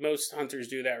 Most hunters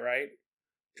do that, right?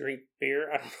 Drink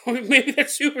beer. I don't know. Maybe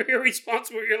that's super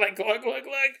irresponsible. You're like, glug, glug,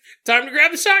 glug. Time to grab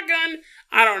the shotgun.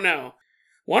 I don't know.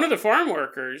 One of the farm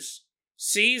workers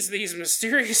sees these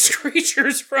mysterious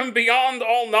creatures from beyond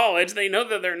all knowledge. They know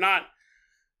that they're not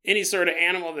any sort of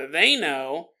animal that they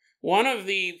know. One of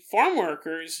the farm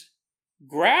workers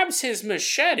grabs his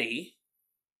machete.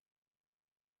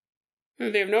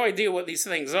 They have no idea what these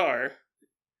things are.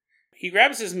 He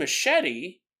grabs his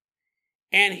machete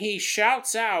and he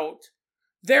shouts out,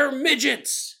 "They're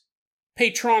midgets!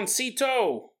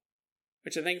 Patroncito!"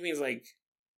 Which I think means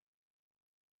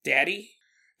daddy?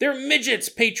 "They're midgets,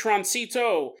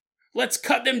 Patroncito! Let's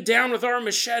cut them down with our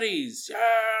machetes!"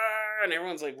 Ah! And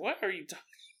everyone's like, what are you talking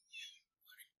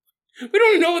about? We don't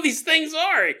even know what these things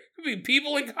are. It could be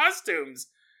people in costumes.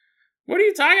 What are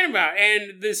you talking about?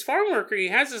 And this farm worker, he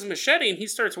has his machete and he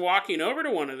starts walking over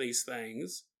to one of these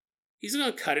things. He's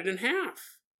going to cut it in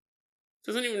half.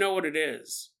 Doesn't even know what it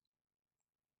is.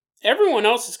 Everyone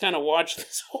else has kind of watched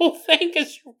this whole thing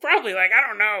because you're probably like, I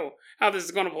don't know how this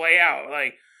is going to play out.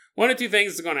 One of two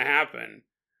things is going to happen.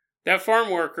 That farm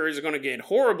worker is going to get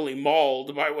horribly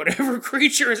mauled by whatever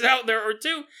creature is out there, or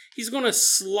two, he's going to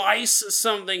slice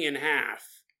something in half.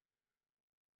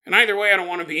 And either way, I don't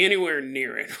want to be anywhere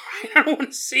near it. I don't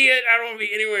want to see it. I don't want to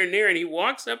be anywhere near it. And he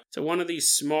walks up to one of these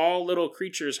small little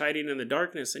creatures hiding in the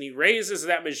darkness, and he raises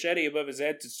that machete above his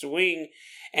head to swing,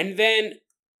 and then,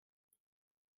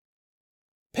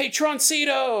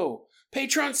 Patroncito!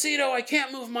 Patroncito, I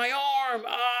can't move my arm!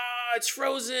 It's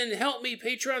frozen! Help me,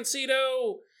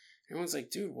 Patroncito! Everyone's like,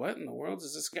 dude, what in the world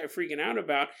is this guy freaking out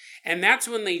about? And that's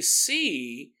when they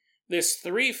see this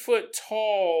 3-foot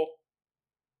tall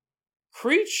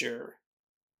creature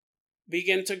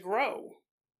begin to grow.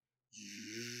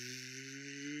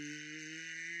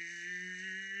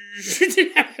 It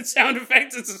didn't have that sound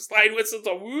effect. It's a slide whistle. It's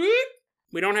a whoop.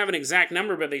 We don't have an exact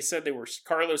number, but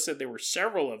Carlos said there were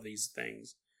several of these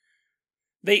things.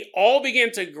 They all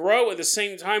began to grow at the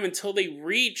same time until they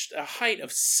reached a height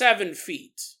of 7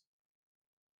 feet.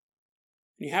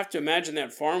 And you have to imagine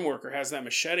that farm worker has that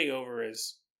machete over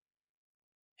his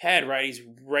head, right? He's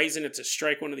raising it to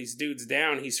strike one of these dudes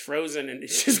down. He's frozen, and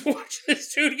he's just watching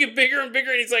this dude get bigger and bigger,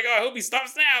 and he's like, oh, I hope he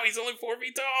stops now. He's only 4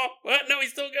 feet tall. What? No,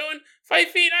 he's still going? 5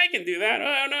 feet? I can do that.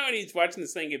 Oh, no. And he's watching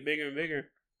this thing get bigger and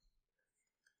bigger.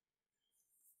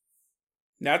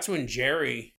 That's when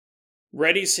Jerry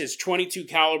readies his .22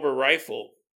 caliber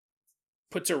rifle,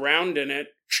 puts a round in it,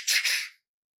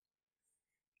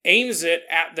 aims it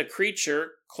at the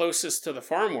creature closest to the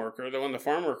farm worker, the one the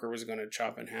farm worker was going to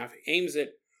chop in half, aims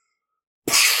it,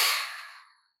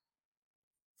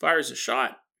 fires a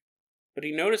shot, but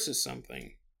he notices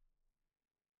something.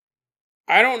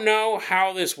 I don't know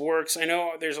how this works. I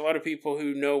know there's a lot of people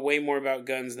who know way more about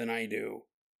guns than I do.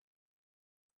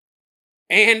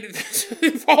 And this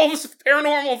involves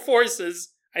paranormal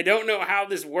forces. I don't know how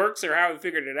this works or how he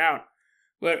figured it out.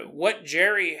 But what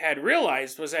Jerry had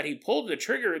realized was that he pulled the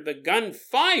trigger, the gun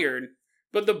fired,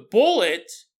 but the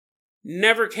bullet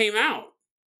never came out.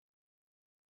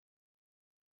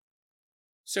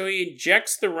 So he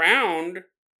ejects the round,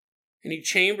 and he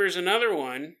chambers another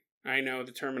one. I know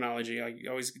the terminology. I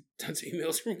always get tons of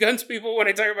emails from guns people when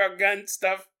I talk about gun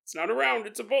stuff. It's not a round,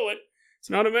 it's a bullet. It's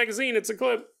not a magazine, it's a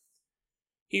clip.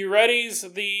 He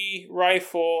readies the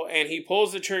rifle, and he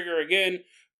pulls the trigger again.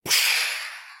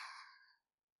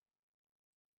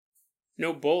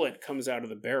 No bullet comes out of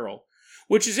the barrel.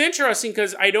 Which is interesting,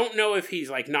 because I don't know if he's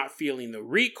not feeling the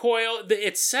recoil.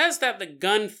 It says that the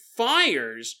gun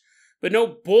fires, but no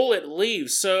bullet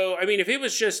leaves. So, I mean, if it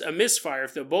was just a misfire,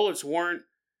 if the bullets weren't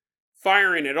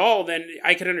firing at all, then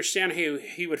I could understand how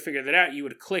he would figure that out. You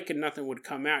would click and nothing would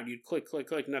come out. You'd click,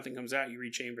 nothing comes out. You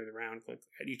rechamber the round, click,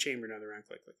 you chamber another round,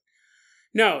 click.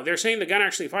 No, they're saying the gun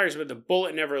actually fires, but the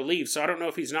bullet never leaves. So I don't know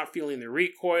if he's not feeling the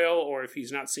recoil or if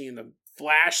he's not seeing the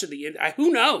flash of the end.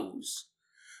 Who knows?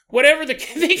 Whatever, they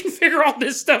can figure all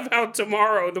this stuff out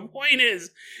tomorrow. The point is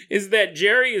that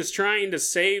Jerry is trying to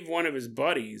save one of his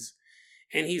buddies.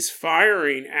 And he's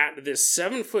firing at this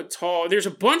 7 foot tall. There's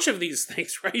a bunch of these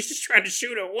things, right? He's just trying to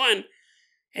shoot at one.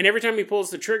 And every time he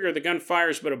pulls the trigger, the gun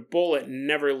fires, but a bullet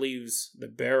never leaves the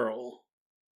barrel.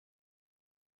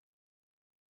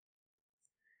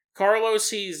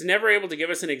 Carlos, he's never able to give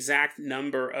us an exact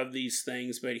number of these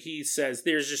things, but he says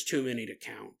there's just too many to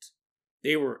count.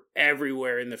 They were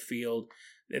everywhere in the field.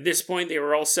 At this point, they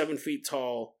were all 7 feet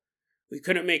tall. We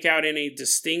couldn't make out any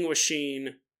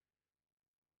distinguishing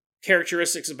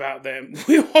characteristics about them.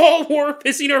 We all were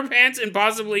pissing our pants and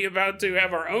possibly about to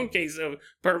have our own case of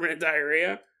permanent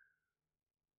diarrhea.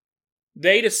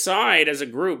 They decide as a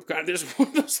group, God, there's one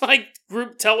of those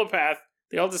group telepath.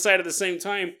 They all decide at the same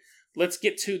time, let's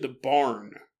get to the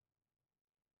barn.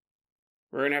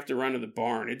 We're going to have to run to the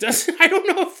barn. I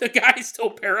don't know if the guy's still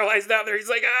paralyzed out there. He's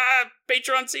like,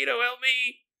 Patroncito, help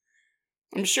me.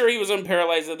 I'm sure he was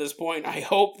unparalyzed at this point. I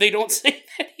hope they don't say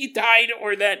that he died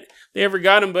or that they ever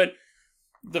got him. But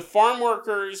the farm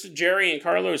workers, Jerry and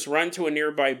Carlos, run to a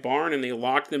nearby barn and they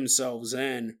lock themselves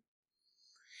in.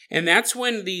 And that's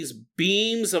when these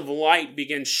beams of light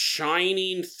begin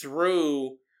shining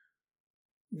through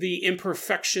the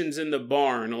imperfections in the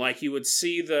barn. Like you would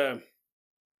see the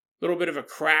little bit of a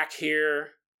crack here,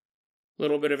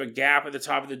 little bit of a gap at the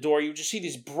top of the door. You just see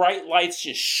these bright lights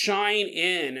just shine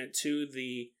in to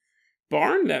the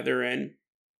barn that they're in.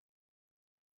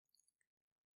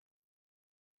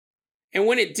 And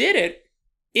when it did it,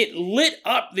 it lit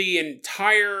up the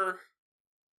entire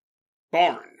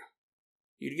barn.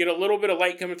 You'd get a little bit of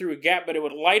light coming through a gap, but it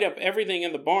would light up everything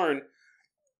in the barn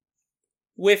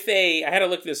with I had to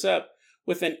look this up,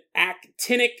 with an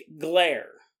actinic glare.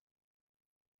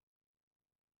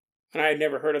 And I had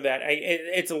never heard of that.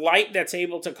 It's light that's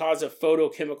able to cause a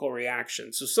photochemical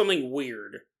reaction. So something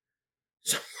weird.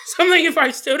 Something if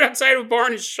I stood outside of a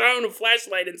barn and shone a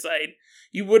flashlight inside,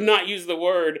 you would not use the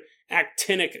word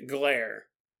actinic glare.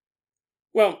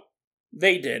 Well,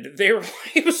 they did.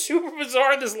 It was super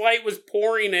bizarre. This light was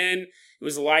pouring in. It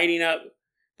was lighting up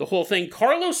the whole thing.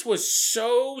 Carlos was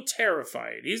so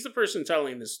terrified. He's the person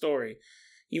telling this story.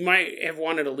 You might have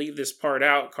wanted to leave this part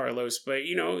out, Carlos, but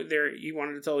you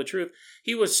wanted to tell the truth.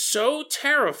 He was so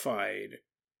terrified.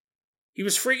 He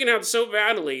was freaking out so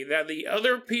badly that the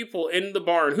other people in the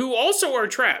barn, who also are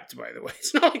trapped, by the way.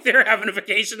 It's not like they're having a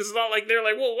vacation. It's not like they're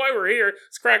like, well, while we're here,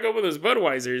 let's crack open those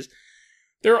Budweisers.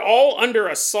 They're all under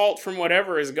assault from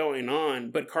whatever is going on,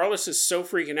 but Carlos is so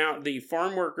freaking out. The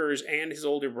farm workers and his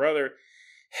older brother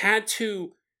had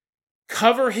to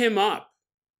cover him up.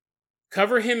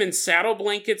 Cover him in saddle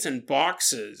blankets and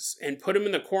boxes and put him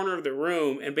in the corner of the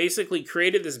room and basically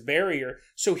created this barrier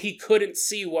so he couldn't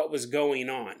see what was going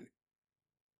on.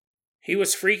 He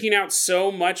was freaking out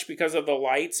so much because of the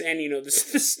lights and,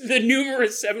 the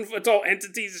numerous 7-foot-tall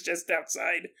entities just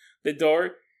outside the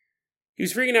door. He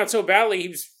was freaking out so badly, he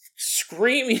was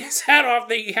screaming his head off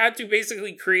that he had to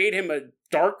basically create him a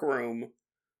dark room,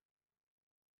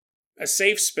 a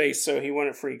safe space so he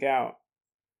wouldn't freak out.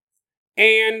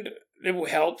 And it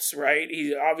helps, right?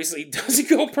 He obviously doesn't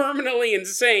go permanently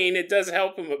insane. It does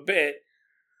help him a bit.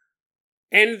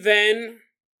 And then,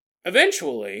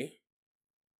 eventually,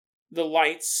 the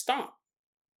lights stop.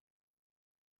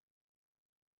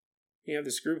 You have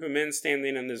this group of men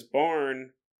standing in this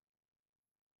barn.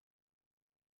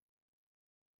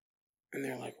 And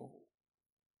they're like, well,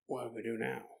 what do we do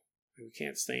now? We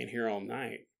can't stay in here all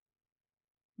night.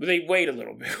 But they wait a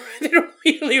little bit. They don't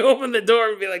immediately open the door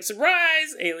and be like,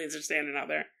 surprise! Aliens are standing out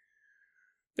there.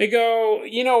 They go,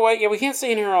 you know what? Yeah, we can't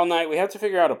stay in here all night. We have to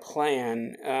figure out a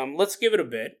plan. Let's give it a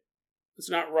bit. Let's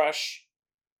not rush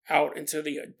out into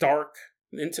the dark,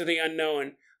 into the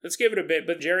unknown. Let's give it a bit.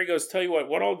 But Jerry goes, tell you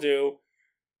what I'll do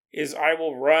is I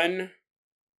will run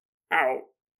out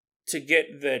to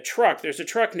get the truck. There's a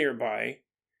truck nearby.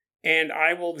 And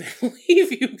I will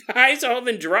leave you guys. I'll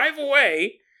then drive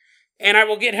away. And I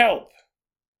will get help.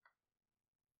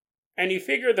 And you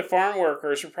figure the farm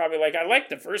workers are probably like, I like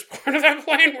the first part of that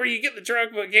plan where you get the truck,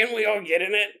 but can't we all get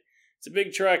in it? It's a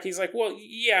big truck. He's like, well,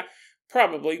 yeah,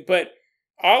 probably, but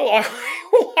I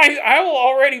will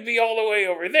already be all the way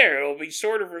over there. It'll be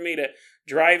shorter for me to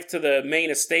drive to the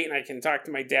main estate and I can talk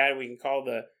to my dad. We can call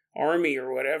the army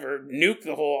or whatever, nuke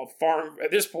the whole farm at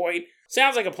this point.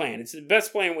 Sounds like a plan. It's the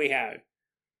best plan we have.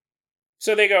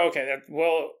 So they go, okay,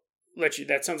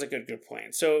 that sounds like a good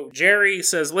plan. So Jerry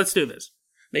says, let's do this.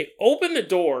 They open the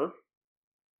door.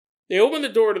 They open the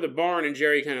door to the barn and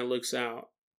Jerry kind of looks out.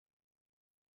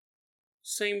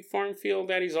 Same farm field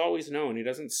that he's always known. He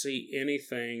doesn't see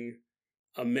anything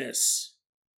amiss.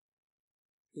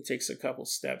 He takes a couple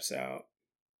steps out.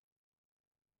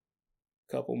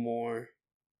 Couple more.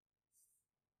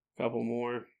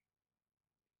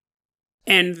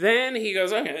 And then he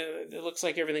goes, okay, it looks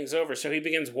like everything's over. So he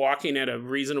begins walking at a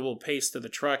reasonable pace to the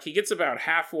truck. He gets about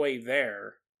halfway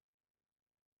there.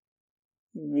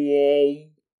 Whoa.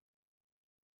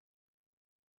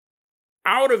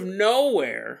 Out of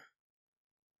nowhere,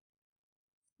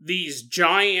 these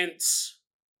giants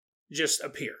just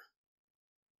appear.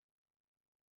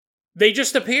 They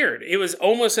just appeared. It was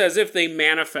almost as if they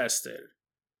manifested.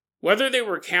 Whether they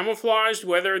were camouflaged,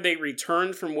 whether they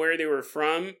returned from where they were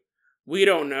from, we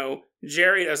don't know.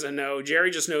 Jerry doesn't know. Jerry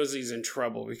just knows he's in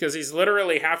trouble because he's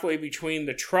literally halfway between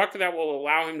the truck that will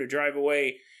allow him to drive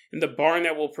away and the barn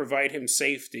that will provide him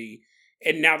safety.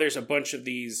 And now there's a bunch of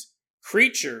these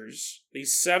creatures,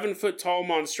 these 7-foot-tall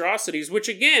monstrosities, which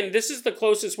again, this is the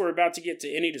closest we're about to get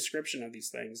to any description of these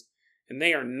things. And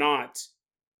they are not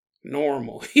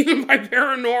normal. Even by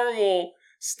paranormal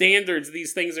standards,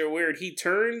 these things are weird. He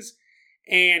turns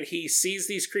and he sees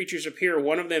these creatures appear.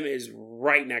 One of them is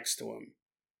right next to him.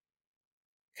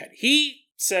 He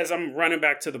says, I'm running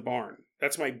back to the barn.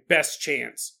 That's my best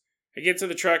chance. I get to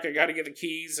the truck. I got to get the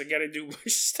keys. I got to do a bunch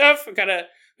of stuff. I got to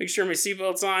make sure my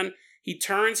seatbelt's on. He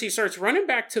turns. He starts running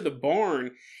back to the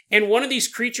barn. And one of these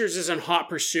creatures is in hot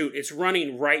pursuit. It's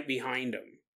running right behind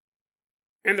him.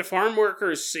 And the farm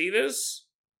workers see this.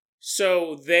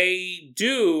 So they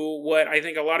do what I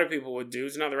think a lot of people would do.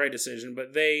 It's not the right decision,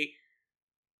 but they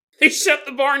shut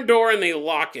the barn door and they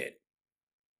lock it.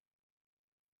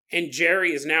 And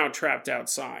Jerry is now trapped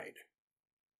outside.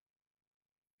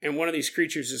 And one of these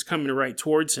creatures is coming right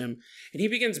towards him. And he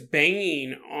begins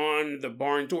banging on the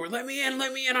barn door. Let me in,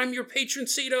 I'm your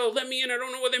patroncito. Let me in, I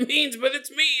don't know what that means, but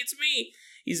it's me.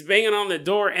 He's banging on the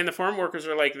door, and the farm workers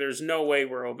are like, there's no way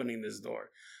we're opening this door.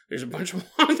 There's a bunch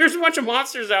of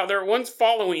monsters out there. One's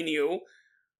following you.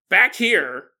 Back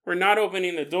here, we're not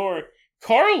opening the door.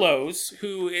 Carlos,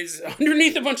 who is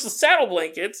underneath a bunch of saddle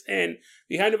blankets and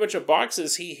behind a bunch of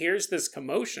boxes, he hears this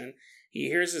commotion. He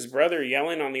hears his brother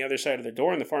yelling on the other side of the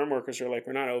door, and the farm workers are like,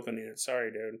 we're not opening it.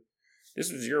 Sorry, dude.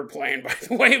 This was your plan, by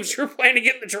the way. It was your plan to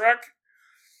get in the truck.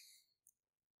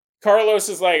 Carlos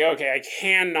is like, okay, I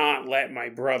cannot let my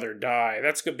brother die.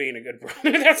 That's good being a good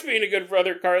brother. That's being a good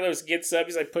brother. Carlos gets up.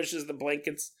 He's like, pushes the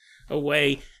blankets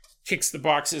away, kicks the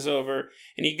boxes over,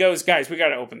 and he goes, guys, we got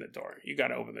to open the door. You got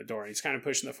to open the door. And he's kind of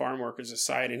pushing the farm workers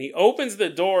aside, and he opens the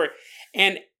door,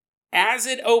 and as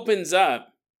it opens up,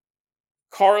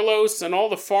 Carlos and all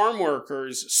the farm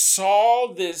workers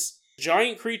saw this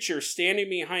giant creature standing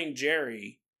behind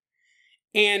Jerry,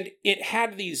 and it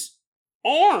had these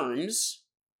arms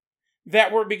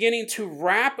that were beginning to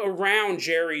wrap around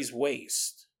Jerry's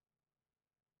waist.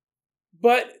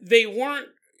 But they weren't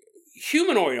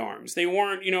humanoid arms. They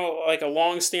weren't, like a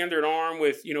long standard arm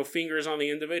with, fingers on the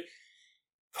end of it.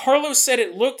 Carlos said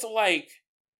it looked like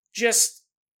just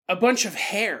a bunch of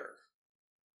hair.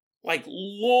 Like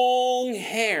long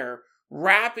hair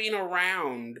wrapping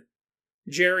around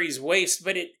Jerry's waist.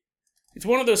 But it's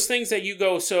one of those things that you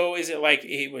go, so is it like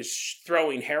he was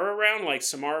throwing hair around like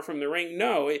Samara from The Ring?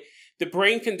 No, the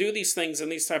brain can do these things in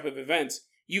these type of events.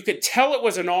 You could tell it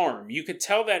was an arm. You could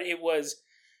tell that it was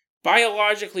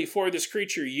biologically for this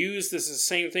creature used. This is the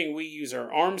same thing we use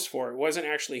our arms for. It wasn't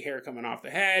actually hair coming off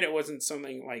the head. It wasn't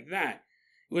something like that.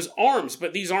 It was arms,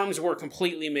 but these arms were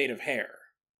completely made of hair.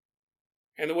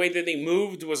 And the way that they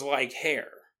moved was like hair.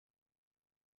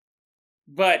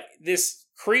 But this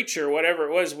creature, whatever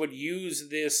it was, would use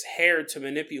this hair to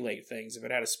manipulate things. If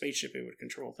it had a spaceship, it would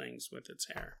control things with its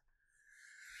hair.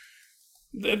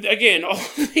 Again, all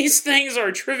these things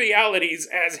are trivialities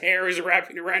as hair is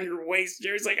wrapping around your waist.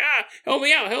 Jerry's like, help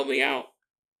me out.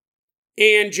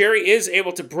 And Jerry is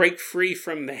able to break free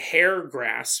from the hair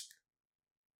grasp,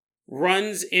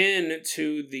 runs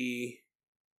into the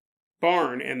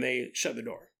barn, and they shut the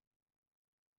door.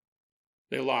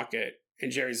 They lock it.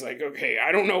 And Jerry's like, okay,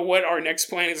 I don't know what our next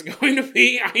plan is going to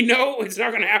be. I know it's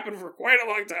not going to happen for quite a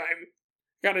long time.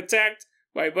 Got attacked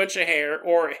by a bunch of hair,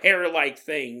 or hair-like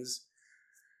things.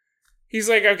 He's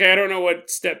like, okay, I don't know what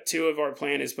step 2 of our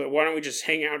plan is, but why don't we just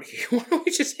hang out here? Why don't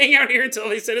we just hang out here until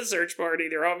they send a search party?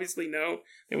 They obviously know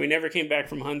that we never came back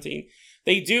from hunting.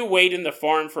 They do wait in the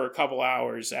farm for a couple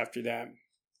hours after that.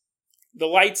 The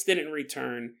lights didn't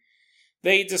return.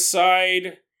 They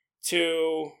decide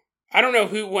to... I don't know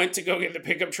who went to go get the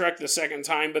pickup truck the second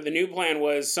time, but the new plan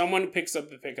was someone picks up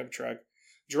the pickup truck,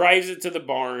 drives it to the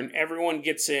barn, everyone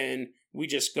gets in, we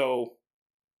just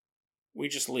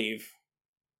leave.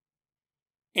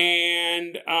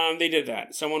 And they did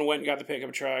that. Someone went and got the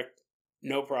pickup truck,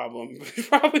 no problem.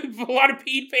 Probably a lot of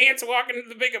peed pants walking into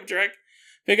the pickup truck.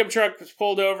 Pickup truck was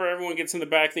pulled over, everyone gets in the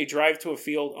back, they drive to a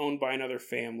field owned by another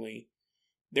family.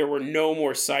 There were no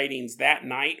more sightings that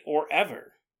night or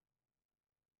ever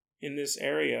in this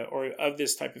area or of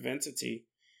this type of entity.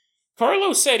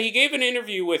 Carlos said he gave an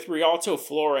interview with Rialto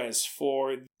Flores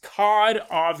for COD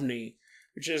OVNI,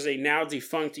 which is a now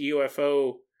defunct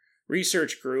UFO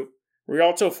research group.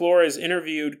 Rialto Flores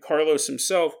interviewed Carlos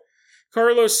himself.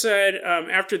 Carlos said,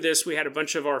 after this, we had a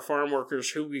bunch of our farm workers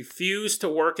who refused to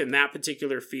work in that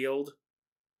particular field.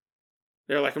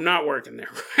 They're like, I'm not working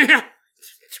there right now.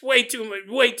 It's way too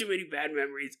many bad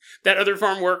memories. That other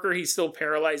farm worker, he's still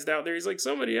paralyzed out there. He's like,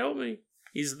 somebody help me.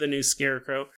 He's the new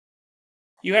Scarecrow.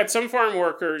 You had some farm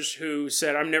workers who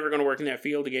said, I'm never going to work in that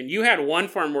field again. You had one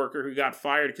farm worker who got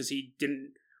fired because he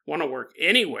didn't want to work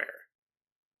anywhere.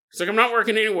 He's like, I'm not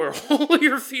working anywhere. All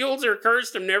your fields are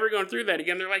cursed. I'm never going through that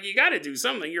again. They're like, you got to do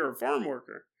something. You're a farm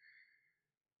worker.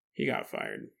 He got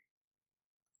fired.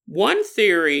 One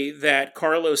theory that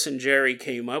Carlos and Jerry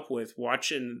came up with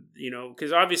watching,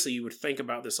 because obviously you would think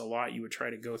about this a lot. You would try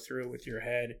to go through it with your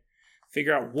head,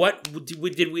 figure out what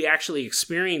did we actually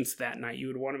experience that night. You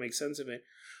would want to make sense of it.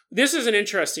 This is an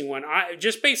interesting one.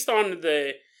 Just based on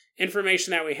the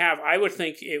information that we have, I would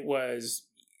think it was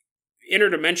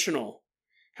interdimensional.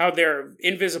 How they're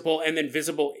invisible and then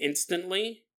visible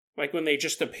instantly. Like when they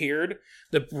just appeared.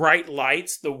 The bright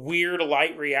lights, the weird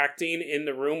light reacting in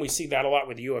the room. We see that a lot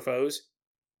with UFOs.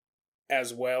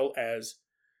 As well as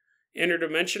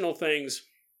interdimensional things.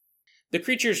 The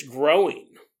creature's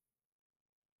growing.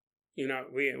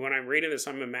 When I'm reading this,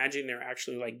 I'm imagining they're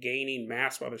actually like gaining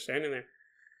mass while they're standing there.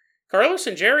 Carlos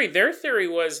and Jerry, their theory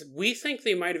was, we think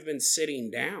they might have been sitting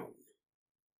down.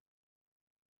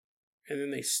 And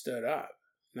then they stood up.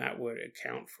 That would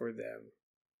account for them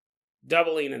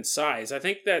doubling in size. I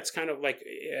think that's kind of like,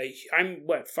 I'm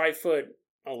 5'11".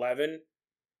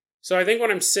 So I think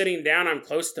when I'm sitting down, I'm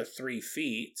close to 3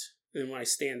 feet. And when I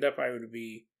stand up, I would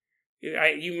be,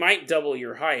 you might double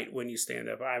your height when you stand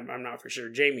up. I'm not for sure.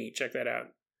 Jamie, check that out.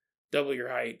 Double your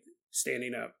height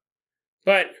standing up.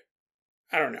 But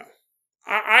I don't know.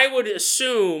 I would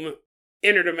assume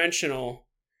interdimensional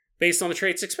based on the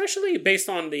traits, especially based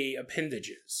on the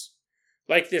appendages.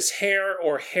 Like this hair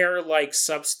or hair-like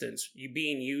substance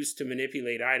being used to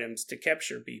manipulate items to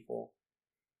capture people.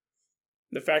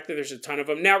 The fact that there's a ton of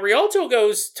them. Now, Rialto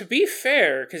goes, to be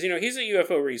fair, because, he's a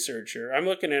UFO researcher. I'm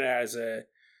looking at it as a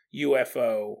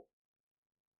UFO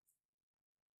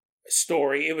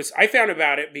story. I found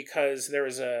about it because there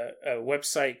was a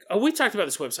website. Oh, we talked about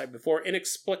this website before,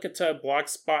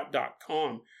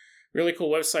 inexplicatablogspot.com. Really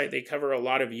cool website. They cover a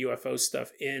lot of UFO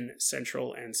stuff in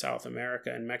Central and South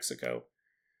America and Mexico.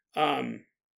 They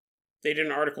did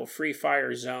an article, Free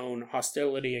Fire Zone,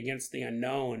 Hostility Against the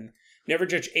Unknown. Never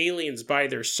judge aliens by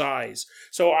their size.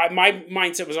 So my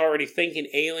mindset was already thinking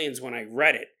aliens when I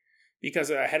read it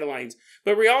because of the headlines.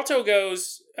 But Rialto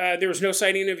goes, there was no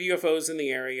sighting of UFOs in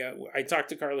the area. I talked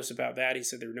to Carlos about that. He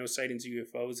said there were no sightings of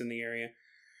UFOs in the area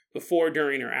before,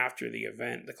 during, or after the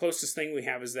event. The closest thing we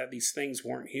have is that these things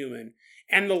weren't human.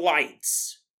 And the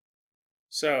lights.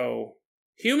 So,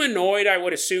 humanoid, I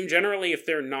would assume, generally, if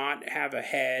they're not, have a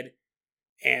head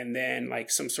and then like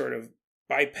some sort of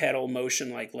bipedal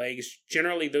motion like legs,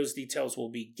 generally those details will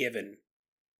be given.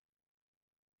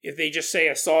 If they just say,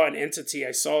 I saw an entity,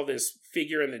 I saw this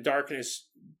figure in the darkness,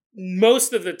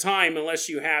 most of the time, unless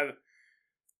you have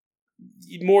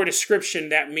more description,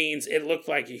 that means it looked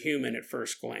like a human at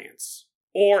first glance.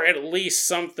 Or at least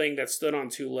something that stood on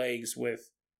two legs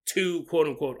with two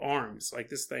quote-unquote arms. Like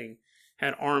this thing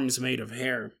had arms made of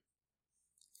hair.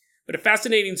 But a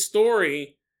fascinating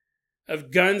story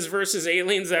of guns versus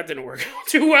aliens, that didn't work out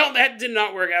too well. That did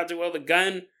not work out too well. The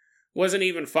gun wasn't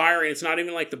even firing. It's not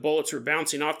even like the bullets were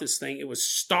bouncing off this thing. It was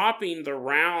stopping the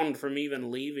round from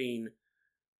even leaving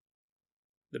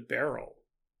the barrel.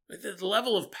 The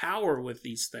level of power with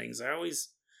these things, I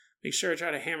always make sure I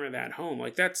try to hammer that home.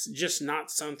 Like, that's just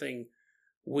not something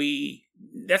we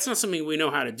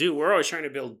know how to do. We're always trying to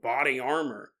build body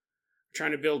armor,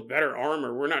 trying to build better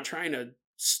armor. We're not trying to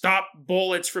stop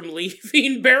bullets from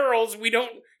leaving barrels.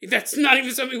 That's not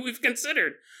even something we've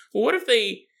considered. Well, what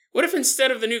if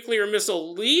instead of the nuclear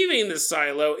missile leaving the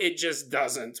silo, it just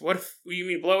doesn't? What if, you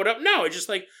mean blow it up? No, it's just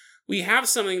like, we have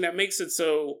something that makes it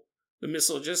so the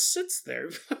missile just sits there.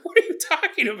 What are you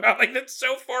talking about? Like, that's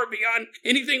so far beyond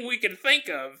anything we can think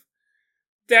of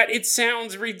that it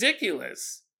sounds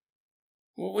ridiculous.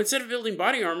 Well, instead of building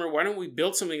body armor, why don't we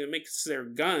build something that makes their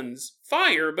guns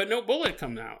fire, but no bullet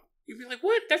come out? You'd be like,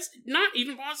 what? That's not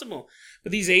even possible.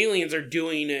 But these aliens are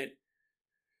doing it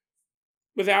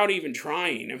without even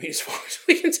trying. I mean, as far as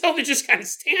we can tell, they're just kind of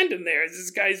standing there as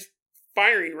this guy's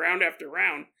firing round after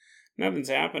round. Nothing's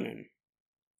happening.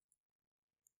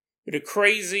 But a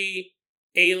crazy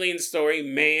alien story,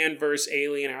 man versus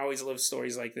alien. I always love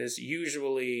stories like this.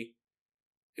 Usually,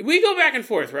 we go back and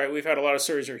forth, right? We've had a lot of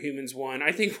stories where humans won.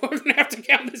 I think we're going to have to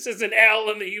count this as an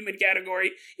L in the human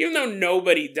category, even though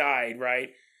nobody died, right?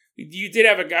 You did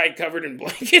have a guy covered in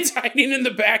blankets hiding in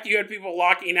the back. You had people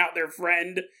locking out their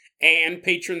friend and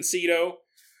Patroncito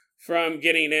from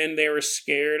getting in. They were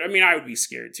scared. I mean, I would be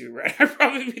scared too, right? I'd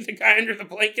probably be the guy under the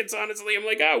blankets, honestly. I'm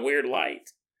like, weird light.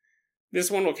 This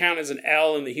one will count as an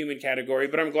L in the human category,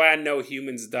 but I'm glad no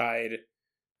humans died.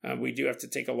 We do have to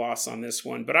take a loss on this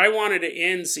one. But I wanted to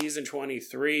end season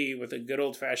 23 with a good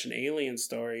old-fashioned alien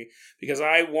story because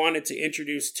I wanted to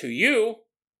introduce to you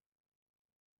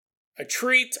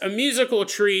a musical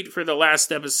treat for the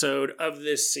last episode of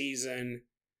this season.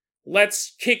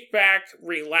 Let's kick back,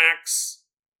 relax,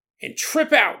 and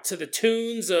trip out to the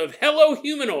tunes of Hello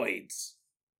Humanoids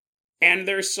and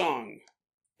their song,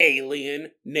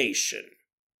 Alien Nation.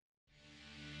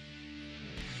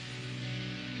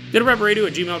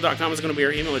 DeadRabbitRadio@gmail.com is going to be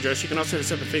our email address. You can also hit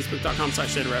us up at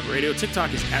Facebook.com/DeadRabbitRadio.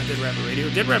 TikTok is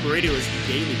 @DeadRabbitRadio. Dead Rabbit Radio is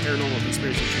the daily paranormal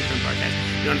conspiracy true crime podcast.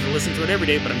 You don't have to listen to it every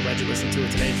day, but I'm glad you listened to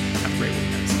it today. Have a great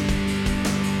one, guys.